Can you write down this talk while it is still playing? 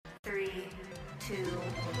2,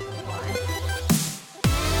 1.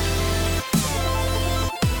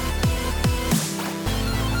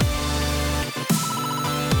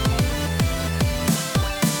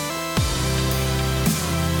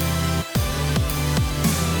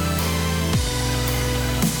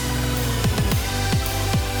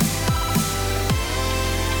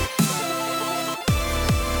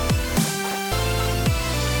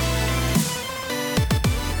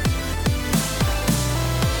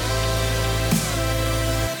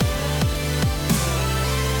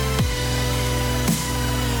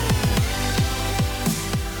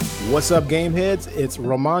 What's up, Gameheads? It's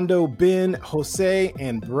Romando, Ben, Jose,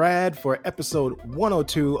 and Brad for episode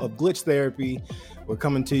 102 of Glitch Therapy. We're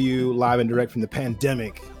coming to you live and direct from the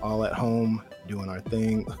pandemic, all at home, doing our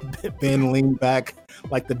thing. Ben leaned back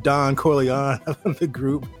like the Don Corleone of the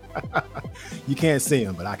group. You can't see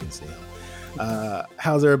him, but I can see him.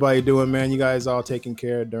 How's everybody doing, man? You guys all taking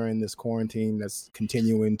care during this quarantine that's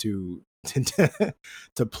continuing to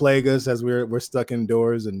plague us as we're stuck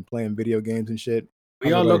indoors and playing video games and shit?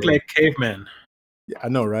 We all look like cavemen. Yeah, I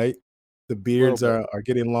know, right? The beards are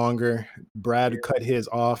getting longer. Brad cut his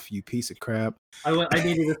off, you piece of crap. I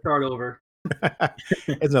needed to start over.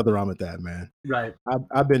 There's nothing wrong with that, man. Right.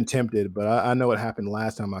 I've been tempted, but I know what happened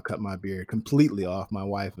last time I cut my beard completely off. My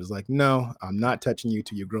wife was like, no, I'm not touching you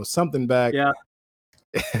till you grow something back. Yeah.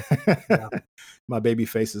 My baby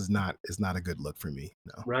face is not a good look for me.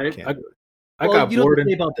 No, right. I got bored. You don't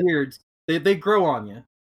say about beards. They grow on you.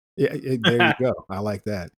 Yeah, there you go. I like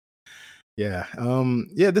that. Yeah.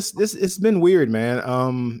 This it's been weird, man.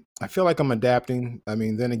 I feel like I'm adapting. I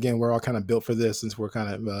mean, then again, we're all kind of built for this since we're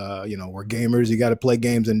kind of we're gamers. You got to play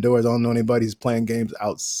games indoors. I don't know anybody who's playing games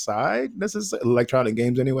outside. This is electronic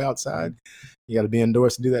games anyway outside. You got to be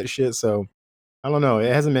indoors to do that shit. So I don't know.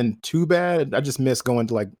 It hasn't been too bad. I just miss going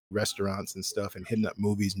to like restaurants and stuff and hitting up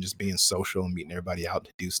movies and just being social and meeting everybody out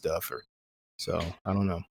to do stuff. So I don't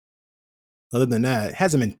know. Other than that, it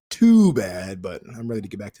hasn't been too bad, but I'm ready to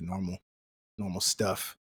get back to normal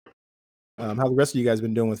stuff. How the rest of you guys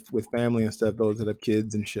been doing with family and stuff? Those that have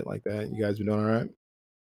kids and shit like that. You guys been doing all right?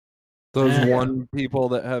 Those one people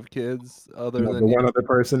that have kids, other than the one other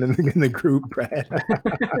person in the group, Brad.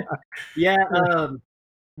 Yeah.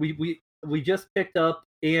 We just picked up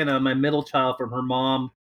Anna, my middle child, from her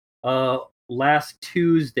mom last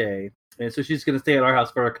Tuesday, and so she's going to stay at our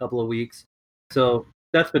house for a couple of weeks. So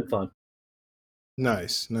that's been fun.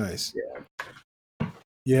 Nice.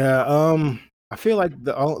 Yeah. I feel like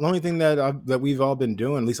the only thing that we've all been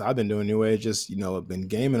doing, at least I've been doing anyway, just been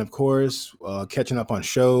gaming, of course, catching up on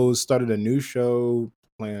shows, started a new show,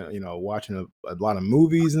 playing, watching a lot of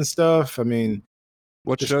movies and stuff. I mean,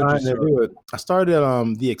 what show did you do it? I started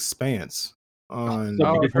The Expanse on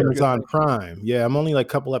Amazon Prime. Yeah, I'm only like a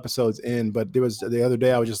couple episodes in, but there was the other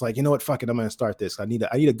day I was just like, you know what, fuck it, I'm gonna start this. I need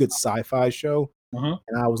a good sci-fi show. Uh-huh.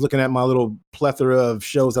 And I was looking at my little plethora of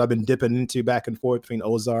shows that I've been dipping into back and forth between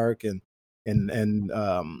Ozark and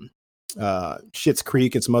Schitt's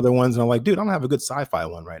Creek and some other ones, and I'm like, dude, I don't have a good sci-fi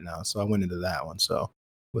one right now, so I went into that one. So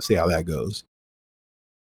we'll see how that goes.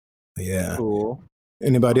 Yeah. Cool.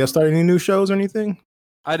 Anybody else started any new shows or anything?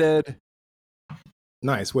 I did.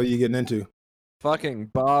 Nice. What are you getting into? Fucking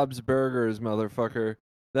Bob's Burgers, motherfucker.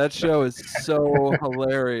 That show is so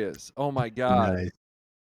hilarious. Oh my god. Nice.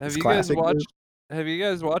 Have you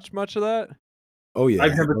guys watched much of that? Oh yeah.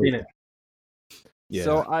 I've never seen it. Yeah.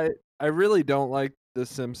 So I really don't like The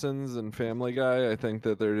Simpsons and Family Guy. I think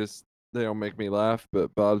that they don't make me laugh,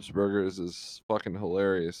 but Bob's Burgers is fucking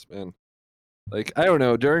hilarious, man. Like, I don't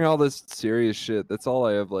know, during all this serious shit, that's all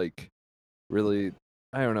I have, like, really,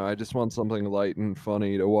 I don't know, I just want something light and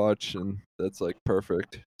funny to watch, and that's like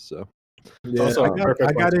perfect. So yeah,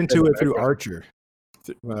 I got into it through Archer.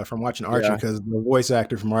 From watching Archer, because the voice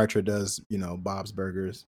actor from Archer does, Bob's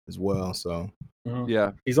Burgers as well. So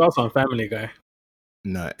yeah, he's also on Family Guy.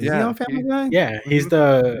 No, is he on Family Guy? Yeah, he's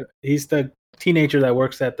the teenager that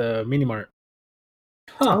works at the mini mart.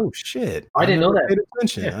 Huh. Oh shit! I didn't know that. Paid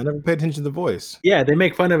attention. Yeah. I never paid attention to the voice. Yeah, they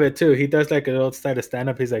make fun of it too. He does like a little side of stand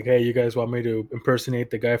up. He's like, "Hey, you guys want me to impersonate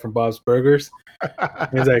the guy from Bob's Burgers?"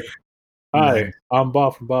 He's like, "Hi, I'm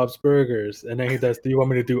Bob from Bob's Burgers," and then he does, "Do you want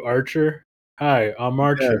me to do Archer?" "Hi, I'm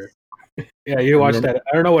Archer." Yes. Yeah, you watch that.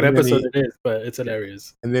 I don't know what episode it is, but it's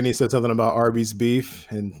hilarious. And then he said something about Arby's beef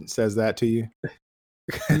and says that to you.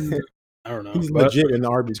 I don't know. He's legit in the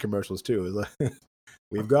Arby's commercials too. Like,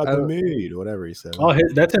 we've got the meat, whatever he said. Oh,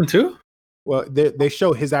 that's him too? Well, they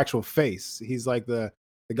show his actual face. He's like the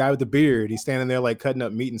guy with the beard. He's standing there like cutting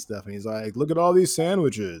up meat and stuff, and he's like, "Look at all these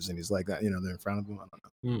sandwiches," and he's like, "That, they're in front of him." I don't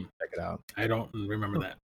know. Check it out. I don't remember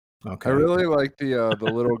that. Okay. I really like the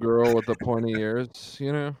little girl with the pointy ears.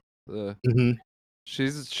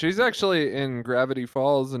 She's actually in Gravity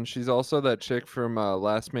Falls, and she's also that chick from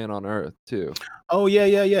Last Man on Earth too. Oh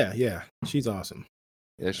yeah. She's awesome.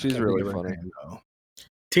 Yeah, she's Can't really think of her funny. name, though.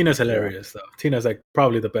 Tina's hilarious though. Tina's like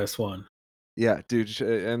probably the best one. Yeah, dude,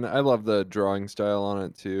 and I love the drawing style on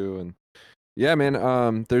it too. And yeah,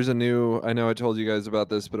 man, there's a new. I know I told you guys about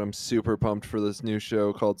this, but I'm super pumped for this new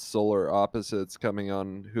show called Solar Opposites coming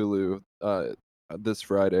on Hulu this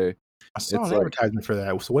Friday. I saw It's an like advertisement for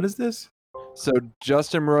that. So what is this? so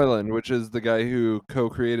Justin Roiland, which is the guy who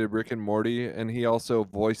co-created Rick and Morty, and he also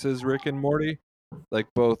voices Rick and Morty, like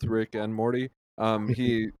both Rick and Morty.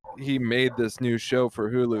 He made this new show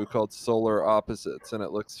for Hulu called Solar Opposites, and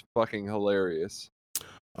it looks fucking hilarious.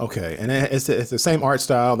 Okay, and it's the same art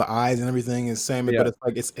style, the eyes and everything is same, Yeah. but it's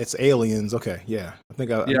like it's aliens. Okay, yeah, I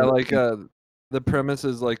think I Yeah, know- like the premise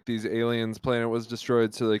is like these aliens planet was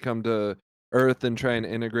destroyed, so they come to Earth and try and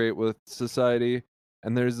integrate with society.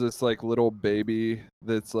 And there's this like little baby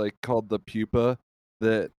that's like called the pupa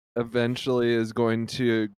that eventually is going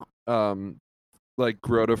to like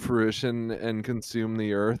grow to fruition and consume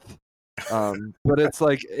the Earth. But it's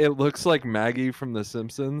like it looks like Maggie from The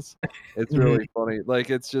Simpsons. It's really funny. Like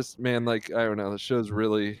it's just man, like I don't know, the show's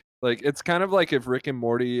really like it's kind of like if Rick and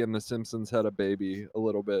Morty and The Simpsons had a baby a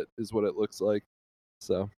little bit is what it looks like.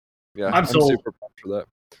 So yeah, I'm sold. super pumped for that.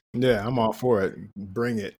 Yeah, I'm all for it.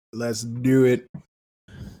 Bring it. Let's do it.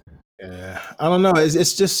 Yeah, I don't know.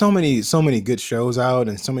 It's just so many good shows out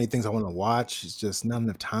and so many things I want to watch. It's just not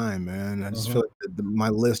enough time, man. I just feel like my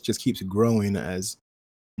list just keeps growing as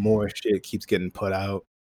more shit keeps getting put out.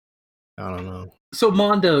 I don't know. So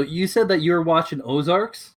Mondo, you said that you were watching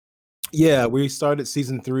Ozarks. Yeah, we started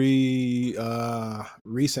season 3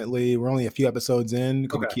 recently. We're only a few episodes in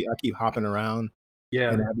because Okay. I keep hopping around.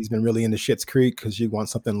 Yeah. And Abby's been really into Schitt's Creek because she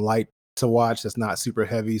wants something light to watch that's not super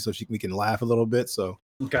heavy, so we can laugh a little bit. So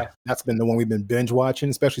Okay. that's been the one we've been binge watching,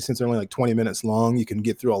 especially since they're only like 20 minutes long. You can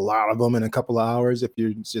get through a lot of them in a couple of hours if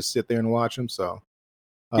you just sit there and watch them. So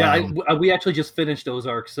Yeah, we actually just finished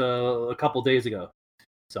Ozarks a couple days ago.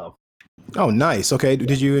 So oh, nice. Okay,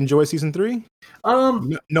 did you enjoy season 3?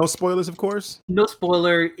 No spoilers, of course. No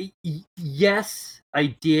spoiler. Yes, I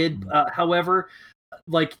did. However,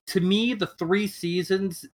 like to me, the 3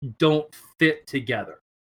 seasons don't fit together.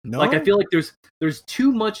 No, Like I feel like there's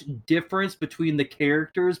too much difference between the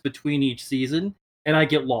characters between each season, and I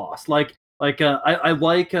get lost. I like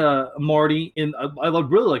Marty I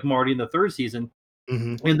really like Marty in the 3rd season,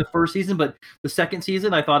 Mhm. in the 1st season, but the 2nd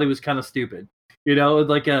season I thought it was kind of stupid. You know,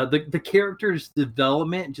 like the characters'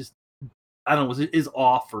 development just I don't know is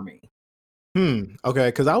off for me. Okay,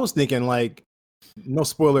 because I was thinking like, no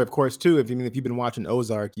spoiler, of course, too. If you've been watching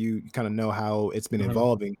Ozark, you kind of know how it's been Mhm.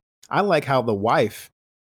 evolving. I like how the wife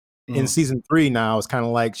in Mhm. season 3 now is kind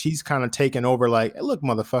of like she's kind of taken over. Like, hey, look,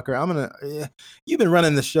 motherfucker, you've been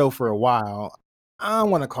running the show for a while. I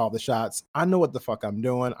want to call the shots. I know what the fuck I'm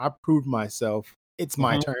doing. I proved myself. It's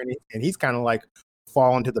my Mhm. turn. And he's kind of like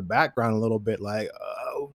falling to the background a little bit. Like,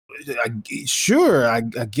 sure, I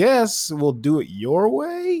guess we'll do it your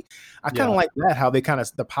way. I kind of Yeah. like that, how they kind of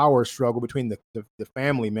the power struggle between the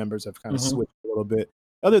family members have kind of Mhm. switched a little bit.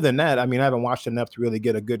 Other than that, I mean, I haven't watched enough to really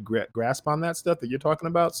get a good grasp on that stuff that you're talking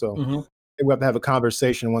about. So Mhm. we'll have to have a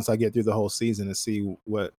conversation once I get through the whole season and see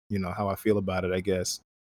what how I feel about it. I guess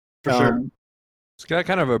For sure. It's got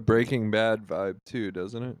kind of a Breaking Bad vibe too,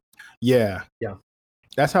 doesn't it? Yeah, Yeah.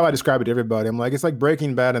 That's how I describe it to everybody. I'm like, it's like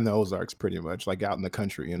Breaking Bad and the Ozarks, pretty much, like out in the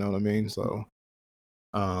country. You know what I mean? So,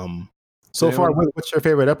 so Yeah, far, well- what's your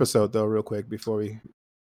favorite episode, though? Real quick before we.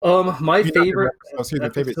 My Not favorite episode, excuse me,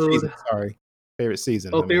 favorite episode. season. Sorry, favorite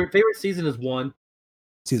season. Oh, I mean, favorite season is 1.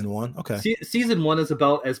 season 1. Okay. Season 1 is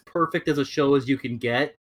about as perfect as a show as you can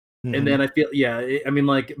get, Mhm. and then I feel I mean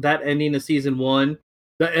like that ending of season 1,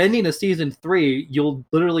 the ending of season 3, you'll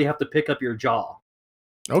literally have to pick up your jaw.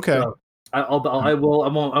 Okay. So, I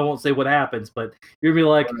won't say what happens, but you're gonna be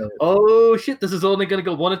like, oh shit, this is only gonna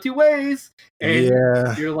go one of 2 ways, and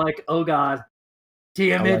Yeah, you're like, oh god,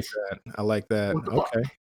 damn I it. like that. I like that. What the fuck? Okay.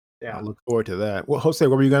 Yeah. I look forward to that. Well, Jose,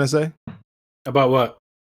 what were you gonna say? About what?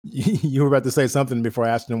 You were about to say something before I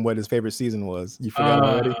asked him what his favorite season was. You forgot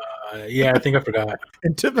already? Yeah, I think I forgot.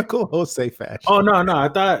 In typical Jose fashion. Oh no, I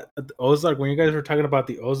thought Ozark. When you guys were talking about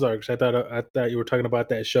the Ozarks, I thought you were talking about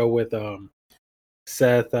that show with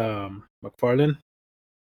Seth MacFarlane.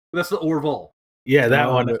 That's the Orville. Yeah, that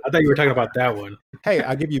Oh, one. but- I thought you were talking about that one. Hey,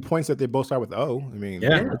 I give you points that they both start with O. I mean,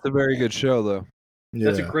 Yeah. It's a very good show though.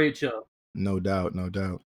 That's a yeah, great show. no doubt, no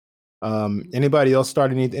doubt. Anybody else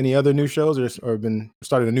started any other new shows or been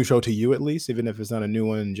started a new show to you at least, even if it's not a new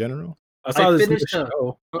one in general? I saw this new finished,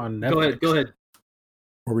 show on Netflix. Go ahead.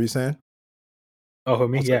 What were you saying? Oh, for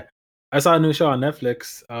me, Also- yeah. I saw a new show on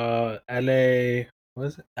Netflix. LA, what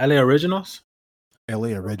is it? LA Originals. LA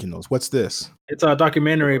Originals. What's this? It's a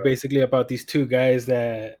documentary basically about these two guys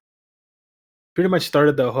that pretty much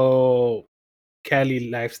started the whole Cali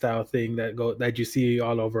lifestyle thing that you see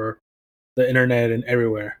all over the internet and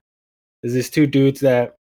everywhere. There's these two dudes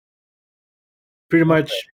that pretty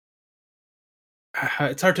much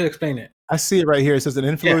it's hard to explain it. I see it right here. It says an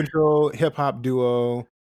influential hip hop duo,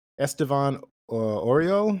 Estevan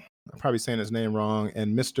Oreo. I'm probably saying his name wrong.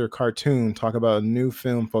 And Mr. Cartoon talk about a new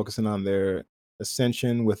film focusing on their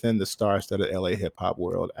ascension within the star-studded LA hip hop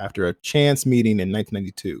world after a chance meeting in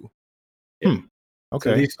 1992. Yeah.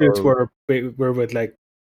 Okay. So these dudes were with like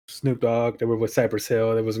Snoop Dogg. They were with Cypress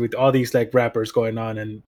Hill. There was with all these like rappers going on,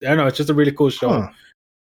 and I don't know. It's just a really cool show. Huh.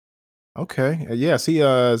 Okay. Yeah. See,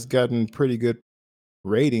 it's gotten pretty good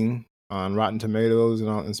rating on Rotten Tomatoes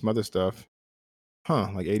and some other stuff.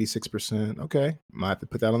 Like 86%. Okay. Might have to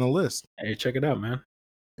put that on the list. Hey, check it out, man.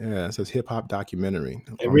 Yeah, it says hip hop documentary.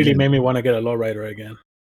 It really made me want to get a lowrider again.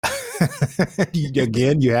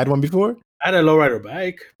 Again, you had one before? I had a lowrider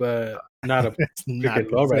bike, but not a It's not freaking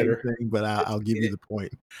the lowrider. same thing, but I'll give you the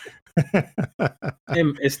point.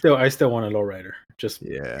 I still want a lowrider. Just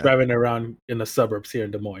Yeah. driving around in the suburbs here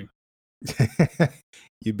in Des Moines.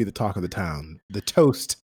 You'd be the talk of the town, the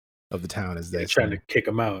toast of the town, as they Trying say. to kick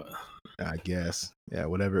them out. I guess. Yeah,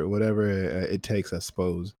 whatever it takes, I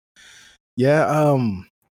suppose. Yeah,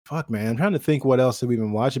 fuck, man. I'm trying to think what else have we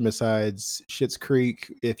been watching besides Schitt's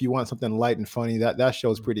Creek. If you want something light and funny, that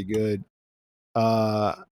show's pretty good.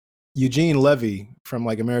 Eugene Levy from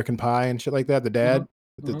like American Pie and shit like that, the dad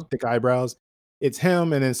with the thick eyebrows. It's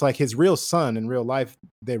him, and it's like his real son in real life.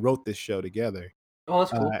 They wrote this show together. Oh,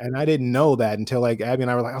 that's cool. And I didn't know that until like Abby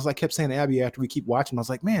and I were like, I kept saying to Abby after we keep watching, I was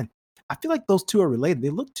like, man, I feel like those two are related. They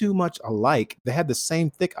look too much alike. They had the same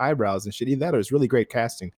thick eyebrows and shit. Either that or it's really great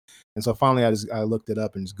casting. And so finally I looked it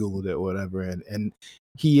up and just Googled it or whatever. And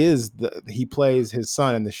he plays his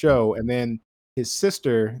son in the show. And then his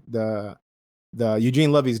sister, the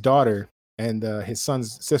Eugene Levy's daughter and his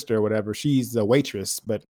son's sister or whatever, she's the waitress.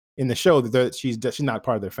 But in the show, she's not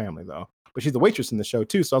part of their family though. But she's the waitress in the show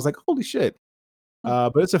too. So I was like, holy shit.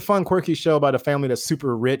 But it's a fun, quirky show about a family that's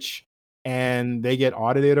super rich and they get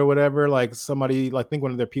audited or whatever. Like somebody, like I think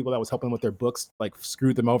one of their people that was helping with their books, like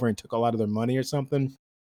screwed them over and took a lot of their money or something.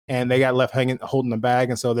 And they got left hanging, holding the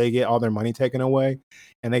bag. And so they get all their money taken away.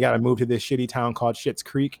 And they got to move to this shitty town called Schitt's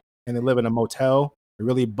Creek. And they live in a motel, a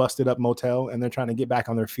really busted up motel. And they're trying to get back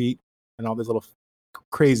on their feet and all these little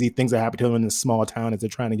crazy things that happen to them in this small town as they're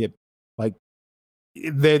trying to get like,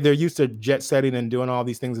 they're used to jet setting and doing all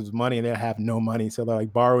these things with money, and they have no money, so they're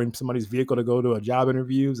like borrowing somebody's vehicle to go to a job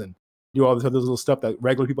interviews and do all this other little stuff that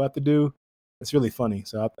regular people have to do. It's really funny.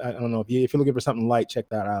 So I don't know if you're looking for something light, check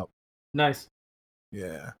that out. Nice.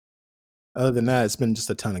 Yeah. Other than that, it's been just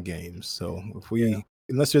a ton of games. So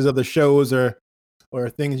unless there's other shows or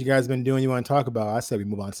things you guys have been doing you want to talk about, I say we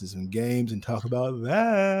move on to some games and talk about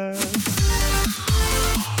that.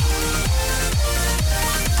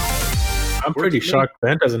 I'm pretty shocked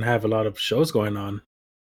Ben doesn't have a lot of shows going on.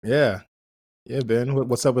 Yeah, Ben,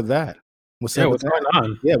 what's up with that? What's going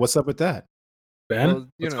on? Yeah, what's up with that? Ben,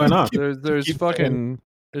 what's going on? There's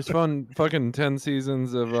fucking 10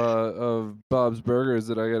 seasons of Bob's Burgers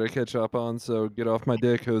that I gotta catch up on. So get off my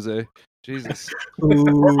dick, Jose. Jesus.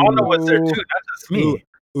 Orlando was there too, not just me.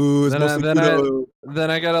 Then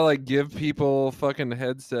I gotta like give people fucking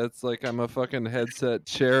headsets like I'm a fucking headset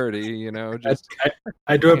charity, you know. Just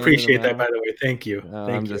I do appreciate that, by the way. Thank you.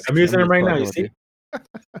 I'm using them right now. You see,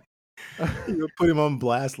 you put him on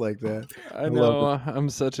blast like that. I know. I'm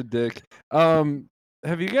such a dick.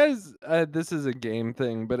 Have you guys? This is a game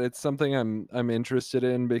thing, but it's something I'm interested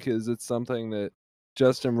in because it's something that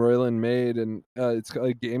Justin Roiland made, and it's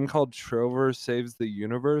a game called Trover Saves the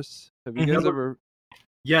Universe. Have you guys ever?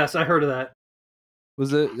 Yes, I heard of that.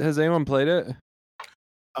 Has anyone played it?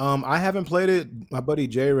 I haven't played it. My buddy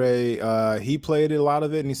J Ray, he played a lot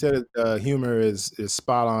of it, and he said humor is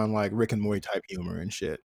spot on, like Rick and Morty type humor and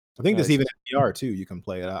shit. I think there's even VR too. You can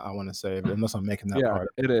play it. I want to say, unless I'm making that part.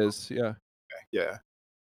 It is. Yeah. Okay, yeah.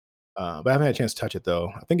 But I haven't had a chance to touch it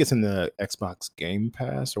though. I think it's in the Xbox Game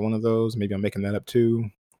Pass or one of those. Maybe I'm making that up too.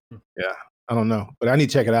 Yeah, I don't know, but I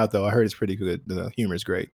need to check it out though. I heard it's pretty good. The humor is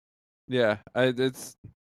great. Yeah, it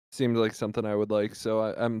seemed like something I would like, so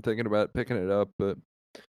I'm thinking about picking it up. But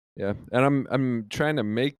yeah, and I'm trying to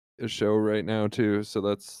make a show right now too, so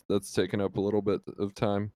that's taking up a little bit of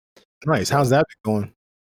time. Nice. How's that been going?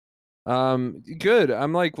 Good.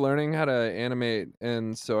 I'm like learning how to animate,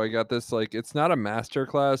 and so I got this like it's not a master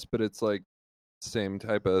class, but it's like same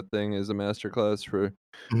type of thing as a masterclass for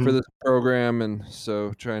Mhm. this program, and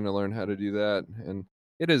so trying to learn how to do that. And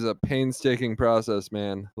it is a painstaking process,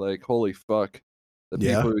 man. Like, holy fuck. The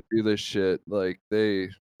Yeah. people who do this shit, like they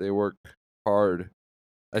work hard.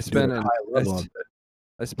 I Do it spent at a an high I, level. s-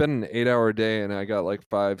 I spent an 8-hour day and I got like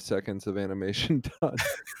 5 seconds of animation done.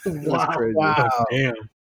 It was Wow. crazy. Wow. Oh, damn.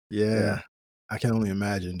 Yeah. I can only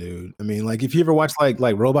imagine, dude. I mean, like if you ever watch like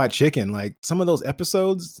Robot Chicken, like some of those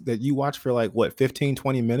episodes that you watch for like what 15,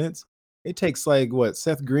 20 minutes, it takes like what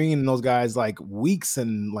Seth Green and those guys like weeks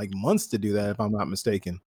and like months to do that if I'm not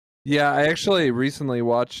mistaken. Yeah, I actually recently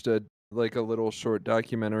watched a little short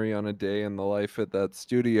documentary on a day in the life at that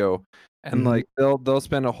studio, and Mhm. like they'll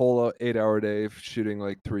spend a whole 8-hour day shooting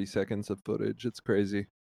like 3 seconds of footage. It's crazy.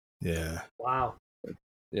 Yeah. Wow.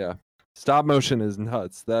 Yeah, stop motion is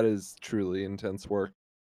nuts. That is truly intense work.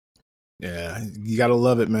 Yeah. You got to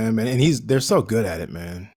love it, man. And they're so good at it,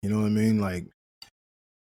 man. You know what I mean? Like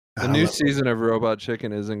The I new love- season of Robot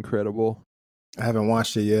Chicken is incredible. I haven't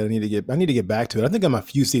watched it yet. I need to get back to it. I think I'm a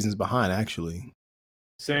few seasons behind actually.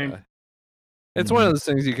 Same. Yeah. It's one of those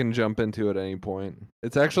things you can jump into at any point.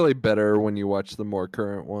 It's actually better when you watch the more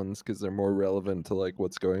current ones because they're more relevant to like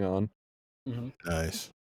what's going on. Nice.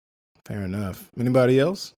 Fair enough. Anybody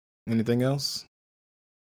else? Anything else?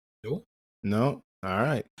 Nope. No? All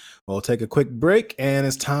right. Well, we'll take a quick break and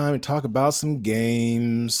it's time to talk about some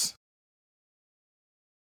games.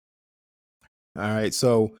 All right.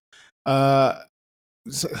 So,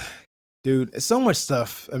 so dude, it's so much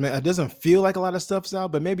stuff. I mean, it doesn't feel like a lot of stuff's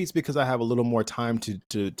out, but maybe it's because I have a little more time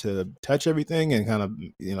to touch everything and kind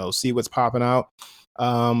of, see what's popping out.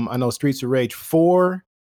 I know Streets of Rage 4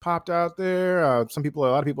 popped out there. A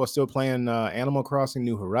lot of people are still playing Animal Crossing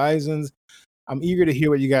New Horizons. I'm eager to hear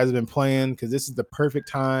what you guys have been playing because this is the perfect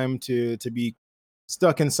time to be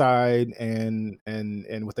stuck inside and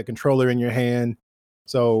with the controller in your hand.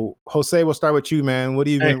 So, Jose, we'll start with you, man. What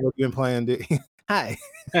have you been playing? Hi.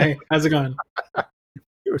 Hey, how's it going?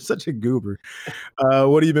 You were such a goober.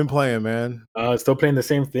 What have you been playing, man? Still playing the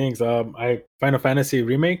same things. I Final Fantasy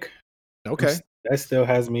remake. Okay. That still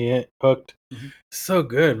has me hooked. Mhm. So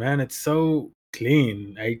good, man. It's so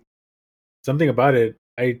clean. Something about it.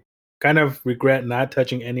 I kind of regret not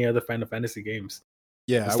touching any other Final Fantasy games.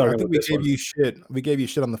 Yeah, I starting think with we this gave one. you shit. We gave you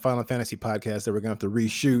shit on the Final Fantasy podcast that we're gonna have to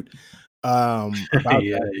reshoot about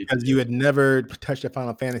Yeah, that you because you had never touched a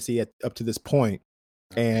Final Fantasy up to this point,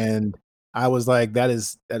 and I was like, that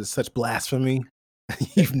is such blasphemy.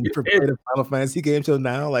 You've never played a Final Fantasy game till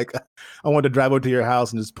now. Like, I wanted to drive over to your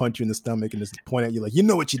house and just punch you in the stomach and just point at you like, you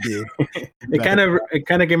know what you did. It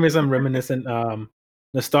kind of gave me some reminiscent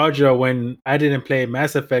nostalgia when I didn't play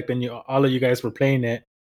Mass Effect and all of you guys were playing it.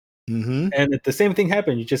 Mm-hmm. And the same thing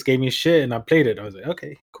happened. You just gave me shit and I played it. I was like,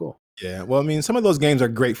 okay, cool. Yeah, well, I mean, some of those games are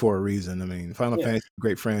great for a reason. I mean, Final Yeah. Fantasy is a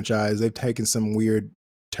great franchise. They've taken some weird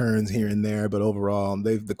turns here and there, but overall,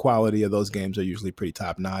 the quality of those games are usually pretty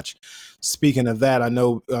top notch. Speaking of that, I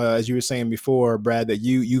know as you were saying before, Brad, that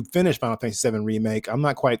you finished Final Fantasy VII Remake. I'm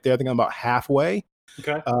not quite there. I think I'm about halfway.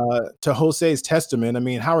 Okay. To Jose's testament, I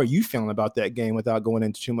mean, how are you feeling about that game without going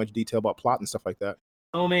into too much detail about plot and stuff like that?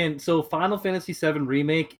 Oh man, so Final Fantasy VII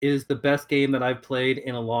Remake is the best game that I've played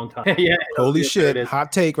in a long time. Yeah. Holy yes, shit! it is.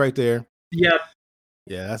 Hot take right there. Yeah.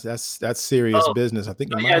 Yeah, that's serious Oh, business. I think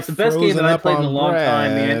you might Yeah, have it's the best game frozen that I've up played in a on long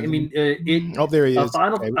time, man. I Brad. mean, it. Oh, there he is.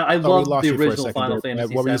 Final. Okay, I thought we love lost the you for a original second Final there, Brad.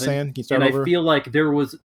 Fantasy What were you VII, saying? Can you start and over? I feel like there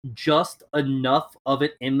was just enough of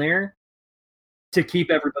it in there to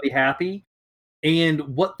keep everybody happy. And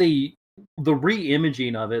the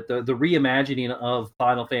re-imaging of it, the reimagining of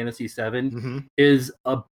Final Fantasy VII Mhm. is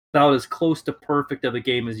about as close to perfect of a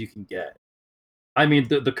game as you can get. I mean,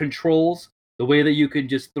 the controls, the way that you can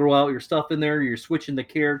just throw out your stuff in there, you're switching the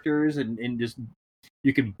characters and just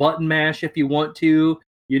you can button mash if you want to.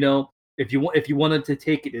 You know, if you wanted to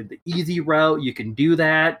take it the easy route, you can do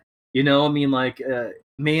that. You know, I mean, like,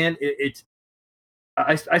 man, it's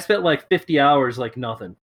I spent like 50 hours like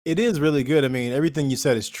nothing. It is really good. I mean, everything you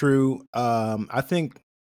said is true. I think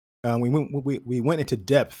we went into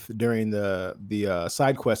depth during the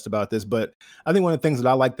side quest about this, but I think one of the things that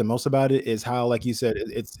I like the most about it is how, like you said,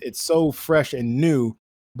 it's so fresh and new,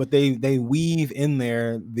 but they weave in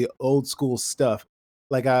there the old school stuff.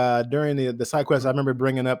 Like during the side quest, I remember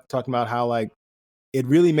bringing up talking about how like it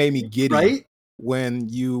really made me giddy Right? when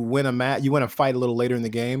you win a fight a little later in the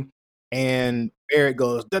game, and Barrett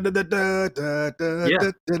goes da da da da da da Yeah.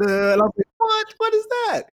 da da da, and I was like, what? What is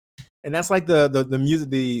that? And that's like the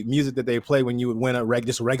music that they play when you would win a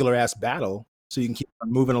just regular ass battle, so you can keep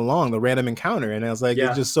moving along the random encounter. And I was like, Yeah.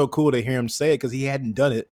 it's just so cool to hear him say it because he hadn't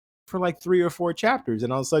done it for like 3 or 4 chapters,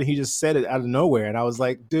 and all of a sudden he just said it out of nowhere, and I was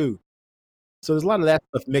like, dude, So there's a lot of that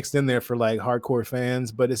stuff mixed in there for like hardcore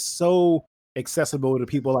fans, but it's so accessible to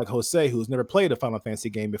people like Jose, who's never played a Final Fantasy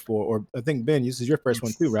game before. Or I think Ben, this is your first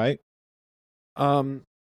one too, right?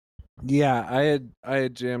 Yeah, I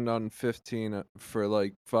had jammed on 15 for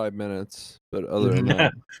like 5 minutes, but other than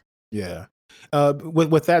that, yeah.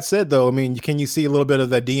 With that said, though, I mean, can you see a little bit of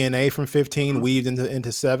the DNA from 15 weaved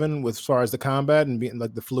into 7 as far as the combat and being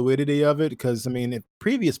like the fluidity of it? Because I mean,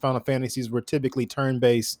 previous Final Fantasies were typically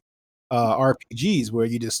turn-based RPGs where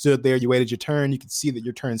you just stood there, you waited your turn, you could see that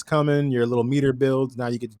your turn's coming, your little meter builds, now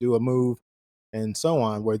you get to do a move, and so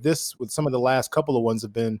on. Where this, with some of the last couple of ones,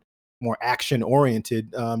 have been more action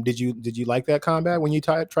oriented. Did you like that combat when you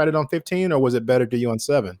tried it on 15, or was it better to you on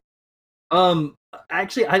 7?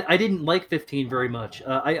 Actually, I didn't like 15 very much.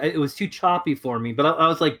 It was too choppy for me. But I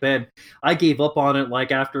was like Ben. I gave up on it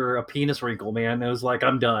like after a penis wrinkle, man. It was like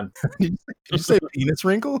I'm done. Did you say penis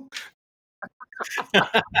wrinkle?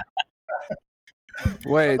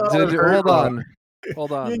 wait, hold on.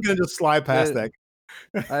 You ain't gonna just slide past that.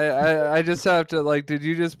 I just have to like. Did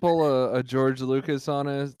you just pull a George Lucas on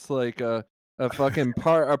it? It's like a fucking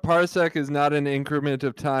a parsec is not an increment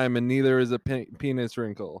of time, and neither is a penis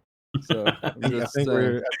wrinkle. So I think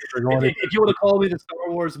we're going. If you want to call me the Star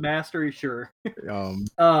Wars master, sure. You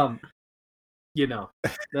know,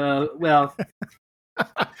 well,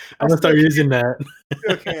 I'm gonna start using that.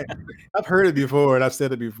 Okay. I've heard it before, and I've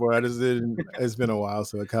said it before. I just didn't. It's been a while,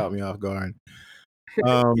 so it caught me off guard.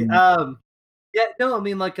 Yeah, no, I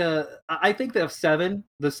mean, like, I think that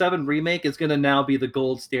the 7 remake is going to now be the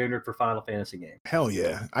gold standard for Final Fantasy games. Hell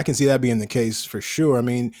yeah, I can see that being the case for sure. I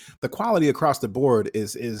mean, the quality across the board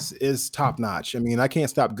is top notch. I mean, I can't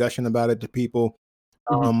stop gushing about it to people.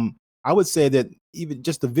 I would say that even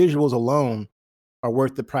just the visuals alone are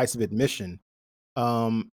worth the price of admission.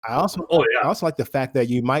 I also like the fact that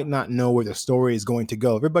you might not know where the story is going to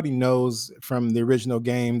go. Everybody knows from the original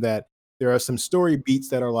game that there are some story beats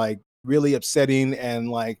that are like really upsetting and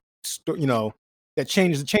like that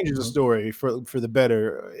changes the story for the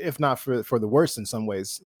better, if not for the worse in some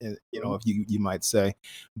ways, if you might say.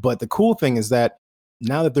 But the cool thing is that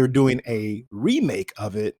now that they're doing a remake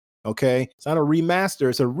of it, okay, it's not a remaster,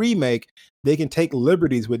 it's a remake, they can take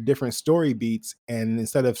liberties with different story beats, and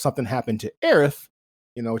instead of something happened to Aerith,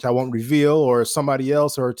 which I won't reveal, or somebody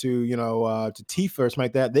else, or to Tifa or something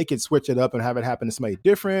like that, they could switch it up and have it happen to somebody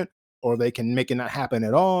different, or they can make it not happen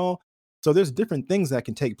at all. So there's different things that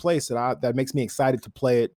can take place that makes me excited to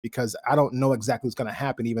play it, because I don't know exactly what's going to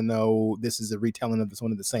happen, even though this is a retelling of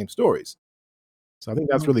one of the same stories. So I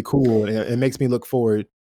think that's really cool, and it makes me look forward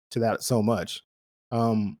to that so much.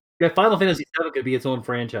 Yeah, Final Fantasy VII could be its own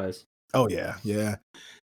franchise. Oh yeah.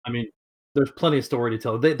 I mean, there's plenty of story to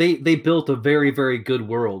tell. They built a very, very good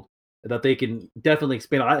world that they can definitely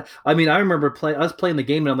expand. I mean, I remember I was playing the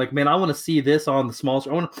game and I'm like, man, I want to see this on the small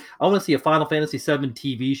screen. I want to see a Final Fantasy VII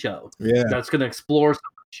TV show. Yeah, that's going to explore some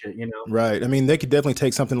shit, Right. I mean, they could definitely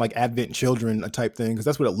take something like Advent Children type thing, because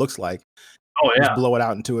that's what it looks like. Oh yeah, just blow it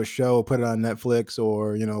out into a show, put it on Netflix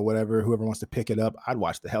or whatever. Whoever wants to pick it up, I'd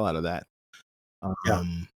watch the hell out of that.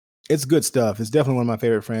 It's good stuff. It's definitely one of my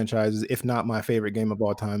favorite franchises, if not my favorite game of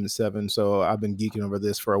all time, the 7. So I've been geeking over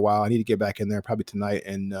this for a while. I need to get back in there probably tonight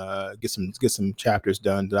and get some chapters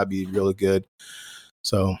done. That'd be really good.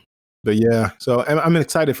 So, but yeah, so I'm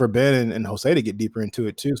excited for Ben and Jose to get deeper into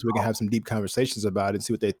it too, so we can have some deep conversations about it and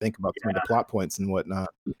see what they think about some of the plot points and whatnot.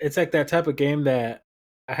 It's like that type of game that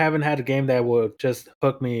I haven't had a game that will just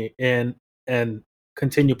hook me in and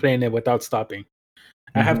continue playing it without stopping.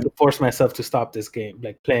 I have to force myself to stop this game,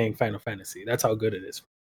 like playing Final Fantasy. That's how good it is.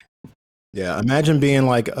 Yeah, imagine being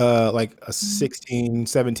like a 16,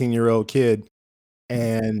 17-year-old kid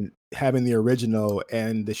and having the original,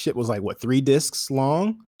 and the shit was like 3 discs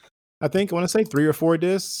long. I think I want to say 3 or 4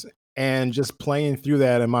 discs, and just playing through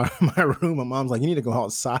that in my room. My mom's like, "You need to go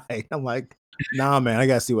outside." I'm like, "Nah, man, I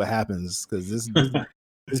gotta see what happens, because this dude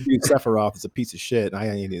Sephiroth is a piece of shit. And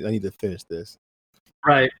I need to finish this."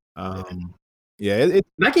 Right. Yeah,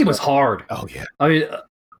 that game was hard. Oh yeah. I mean,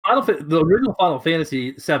 the original Final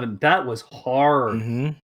Fantasy VII, that was hard.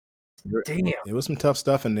 Damn, there was some tough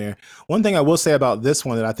stuff in there. One thing I will say about this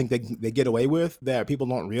one that I think they get away with, that people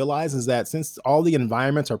don't realize, is that since all the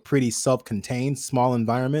environments are pretty self-contained, small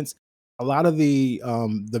environments, a lot of the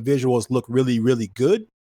visuals look really, really good,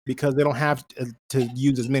 because they don't have to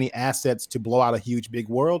use as many assets to blow out a huge big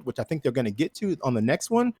world, which I think they're going to get to on the next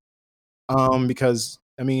one. Because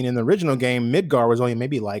I mean, in the original game, Midgar was only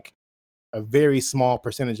maybe like a very small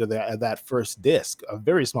percentage of that first disc, a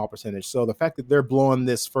very small percentage. So the fact that they're blowing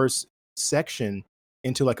this first section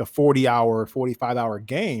into like a 40-hour, 45-hour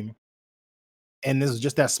game, and this is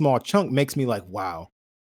just that small chunk, makes me like, wow,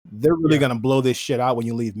 they're really Yeah. gonna blow this shit out when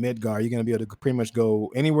you leave Midgar. You're gonna be able to pretty much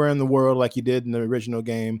go anywhere in the world like you did in the original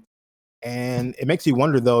game. And it makes you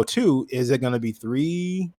wonder though, too, is it gonna be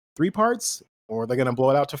three parts? Or are they gonna blow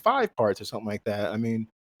it out to 5 parts or something like that? I mean,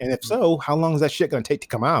 and if so, how long is that shit gonna take to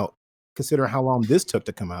come out? Considering how long this took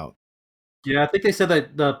to come out. Yeah, I think they said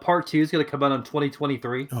that the part 2 is going to come out in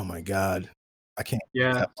 2023. Oh my god. I can't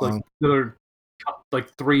Yeah, that it's like long. another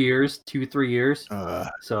 3 years, 2-3 years.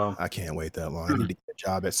 So I can't wait that long. I need to get a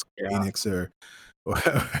job at Square Yeah. Enix or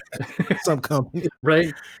some company.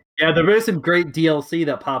 right, yeah, there is some great DLC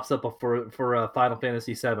that pops up for Final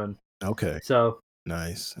Fantasy VII. Okay, So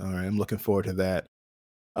nice. All right, I'm looking forward to that.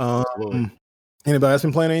 Absolutely. Anybody else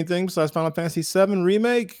been playing anything besides Final Fantasy VII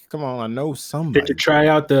Remake? Come on, I know somebody. Did you try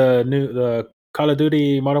out the Call of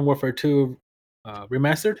Duty Modern Warfare 2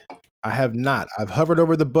 remastered? I have not. I've hovered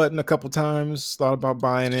over the button a couple times, thought about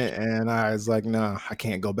buying it, and I was like, no, I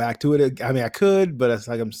can't go back to it. I mean, I could, but it's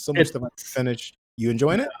like I'm so much stuff I have to finish. You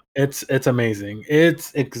enjoying it? It's amazing.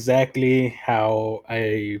 It's exactly how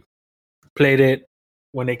I played it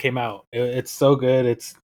when it came out. It's so good.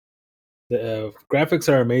 It's the graphics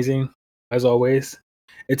are amazing as always.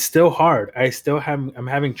 It's still hard. I'm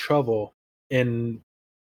having trouble in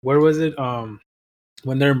where was it?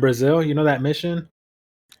 When they're in Brazil, you know that mission?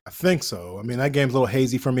 I think so. I mean, that game's a little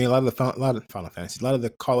hazy for me. A lot of Final Fantasy, a lot of the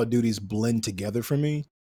Call of Duties blend together for me.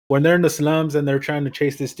 When they're in the slums and they're trying to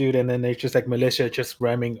chase this dude, and then they just like militia just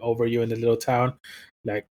ramming over you in the little town,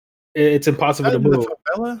 like it's impossible to Is that in move. the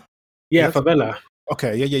favela? Yeah, That's- favela.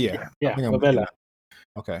 Okay, yeah. Yeah, I think I'm with favela. you.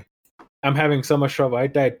 Okay, I'm having so much trouble. I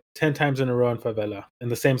died 10 times in a row in favela in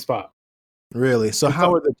the same spot. really. So It's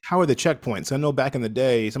how are the checkpoints? I know back in the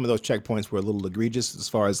day, some of those checkpoints were a little egregious as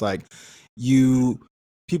far as like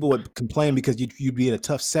people would complain because you'd be in a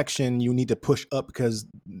tough section. You need to push up because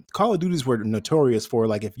Call of Duties were notorious for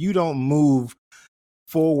like if you don't move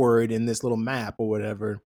forward in this little map or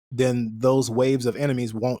whatever, then those waves of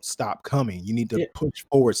enemies won't stop coming. You need to Yeah. push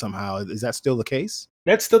forward somehow. Is that still the case?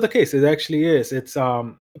 That's still the case. It actually is. It's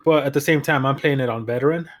but at the same time, I'm playing it on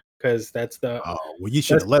veteran because that's the Oh, well, you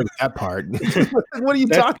should have led with that part. What are you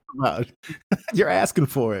That's- talking about? You're asking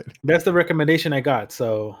for it that's the recommendation I got.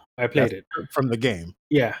 So I played it. from the game.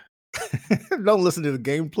 Yeah. Don't listen to the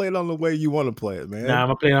game. Play it on the way you want to play it, man. Now I'm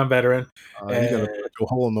gonna play it on veteran. You're gonna put a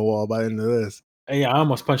hole in the wall by the end of this. And yeah, I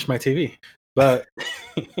almost punched my TV, but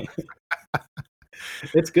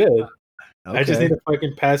it's good. I just Okay. need to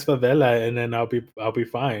fucking pass favela, and then I'll be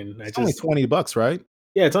fine. It's only $20, right?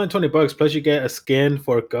 Yeah, it's only $20. Plus, you get a skin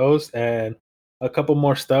for Ghost and a couple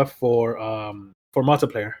more stuff for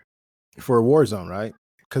multiplayer. For Warzone, right?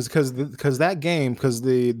 Because that game, because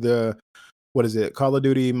the what is it? Call of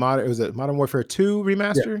Duty Modern Warfare 2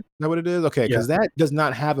 remaster? Is that what it is? Okay, because that does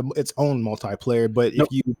not have its own multiplayer, but Nope.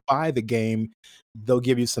 if you buy the game, they'll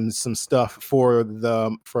give you some stuff for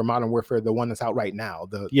Modern Warfare, the one that's out right now,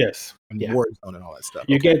 the Yes, yeah. Warzone and all that stuff.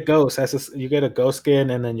 You Okay, get Ghost. You get a Ghost skin,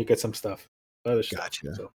 and then you get some stuff. Other stuff.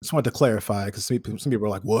 gotcha. So, Just wanted to clarify because some people are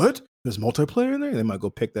like, "What? There's multiplayer in there?" They might go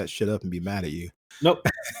pick that shit up and be mad at you. nope.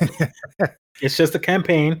 It's just a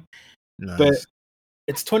campaign, Nice. but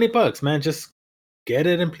it's $20, man. Just get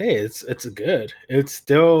it and play it. It's good. It's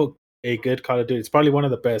still a good Call of Duty. It's probably one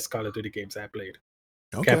of the best Call of Duty games I played,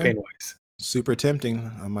 Okay. campaign wise. Super tempting.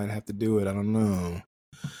 I might have to do it. I don't know.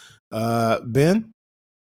 Ben,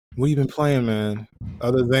 what have you been playing, man?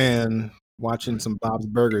 Other than watching some Bob's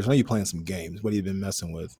Burgers, I know you playing some games. What have you been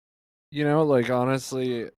messing with? You know, like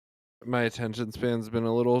honestly, my attention span's been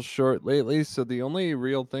a little short lately, so the only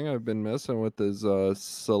real thing I've been messing with is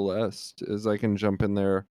Celeste. Is I can jump in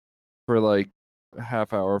there for like a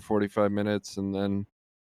half hour, 45 minutes, and then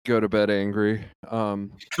go to bed angry. I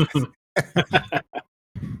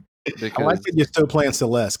like that you're still playing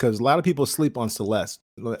Celeste because a lot of people sleep on Celeste.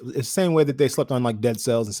 It's the same way that they slept on like Dead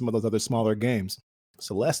Cells and some of those other smaller games.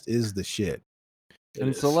 Celeste is the shit. It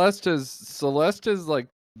And is. Celeste is like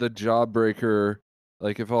the jawbreaker.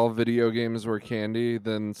 Like if all video games were candy,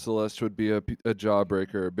 then Celeste would be a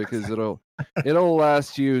jawbreaker because it'll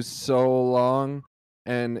last you so long,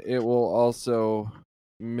 and it will also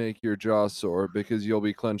make your jaw sore because you'll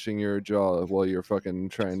be clenching your jaw while you're fucking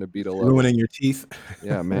trying to beat a level. Ruining your teeth.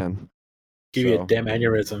 Yeah, man. Give you So- a damn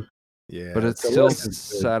aneurysm. Yeah. But it's Celeste still is good.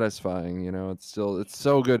 satisfying, you know. It's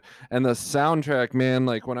so good, and the soundtrack, man.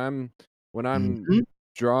 Like when I'm Mhm.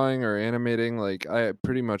 drawing or animating, like I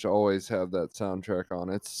pretty much always have that soundtrack on.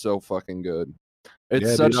 It's so fucking good. It's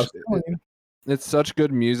Yeah, such dude, I was telling you. it's such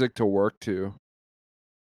good music to work to.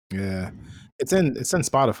 Yeah, it's in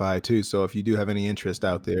Spotify too. So if you do have any interest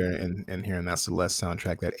out there in hearing that Celeste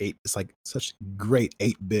soundtrack, it's like such great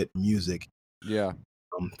 8-bit music Yeah,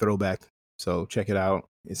 throwback. So check it out.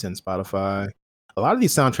 It's in Spotify. A lot of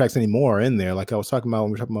these soundtracks anymore are in there. Like I was talking about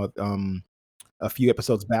when we were talking about a few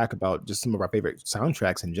episodes back about just some of our favorite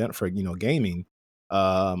soundtracks in general for gaming.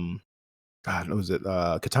 Um, God, what was it?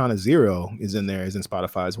 Katana Zero is in there, is in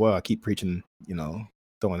Spotify as well. I keep preaching,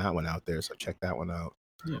 throwing that one out there. So check that one out.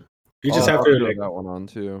 You just have I'll to throw like, that one on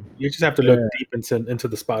too. you just have to look deep into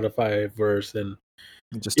the Spotify verse, and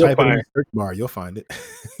Just You'll type it in the find- search bar, you'll find it.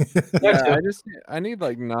 Yeah, I need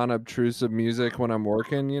like non-obtrusive music when I'm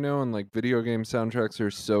working, and like video game soundtracks are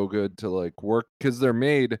so good to like work because they're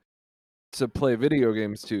made to play video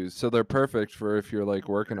games too, so they're perfect for if you're like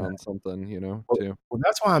working on something, too. Well,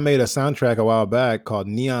 that's why I made a soundtrack a while back called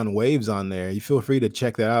Neon Waves on there. You feel free to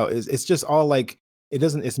check that out. It's just all like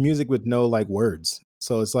it's music with no like words.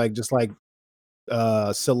 So it's like just like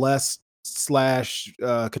Celeste slash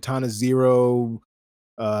Katana Zero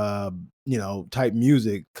type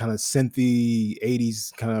music, kind of synthy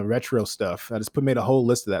 80s kind of retro stuff. I just made a whole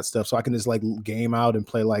list of that stuff so I can just like game out and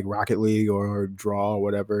play like Rocket League or draw or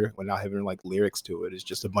whatever without having like lyrics to it. It's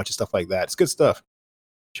just a bunch of stuff like that. It's good stuff.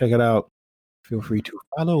 Check it out. Feel free to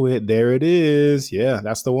follow it. There it is. Yeah,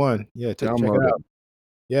 that's the one. Yeah, check it Download out.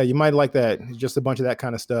 Yeah, you might like that. It's just a bunch of that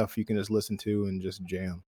kind of stuff you can just listen to and just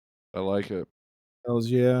jam. I like it. Hells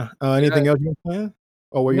yeah. Anything else you're playing?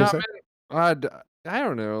 Oh, what you No, saying? man, I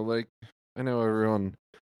don't know. Like, I know everyone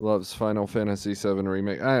loves Final Fantasy VII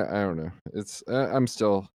Remake. I don't know. It's I'm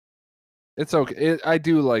still. It's okay. I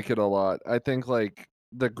do like it a lot. I think like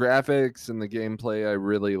the graphics and the gameplay I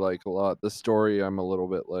really like a lot. The story I'm a little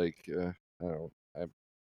bit like I don't.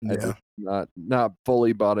 I just not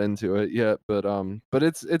fully bought into it yet, but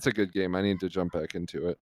it's a good game. I need to jump back into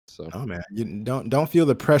it. So oh man, you don't feel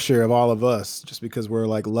the pressure of all of us just because we're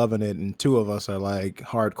like loving it, and two of us are like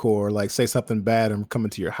hardcore, like say something bad, I'm coming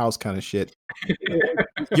to your house kind of shit.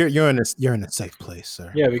 you're in a safe place,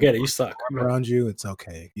 sir. yeah, we get it. You suck. Around you, it's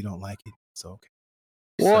okay. If you don't like it, it's okay.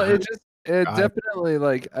 well, So, it definitely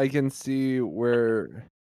like I can see where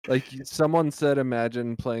like someone said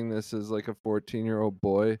imagine playing this as like a 14-year-old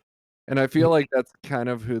boy. And I feel like that's kind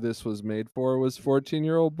of who this was made for, was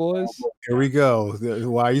 14-year-old boys. here we go.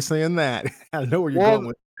 Why are you saying that? I know where you're going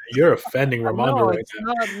with. You're offending Ramondo No, right it's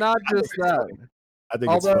now. not just that. I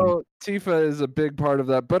think it's Although Tifa is a big part of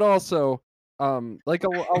that, but also like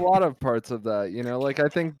a lot of parts of that, like I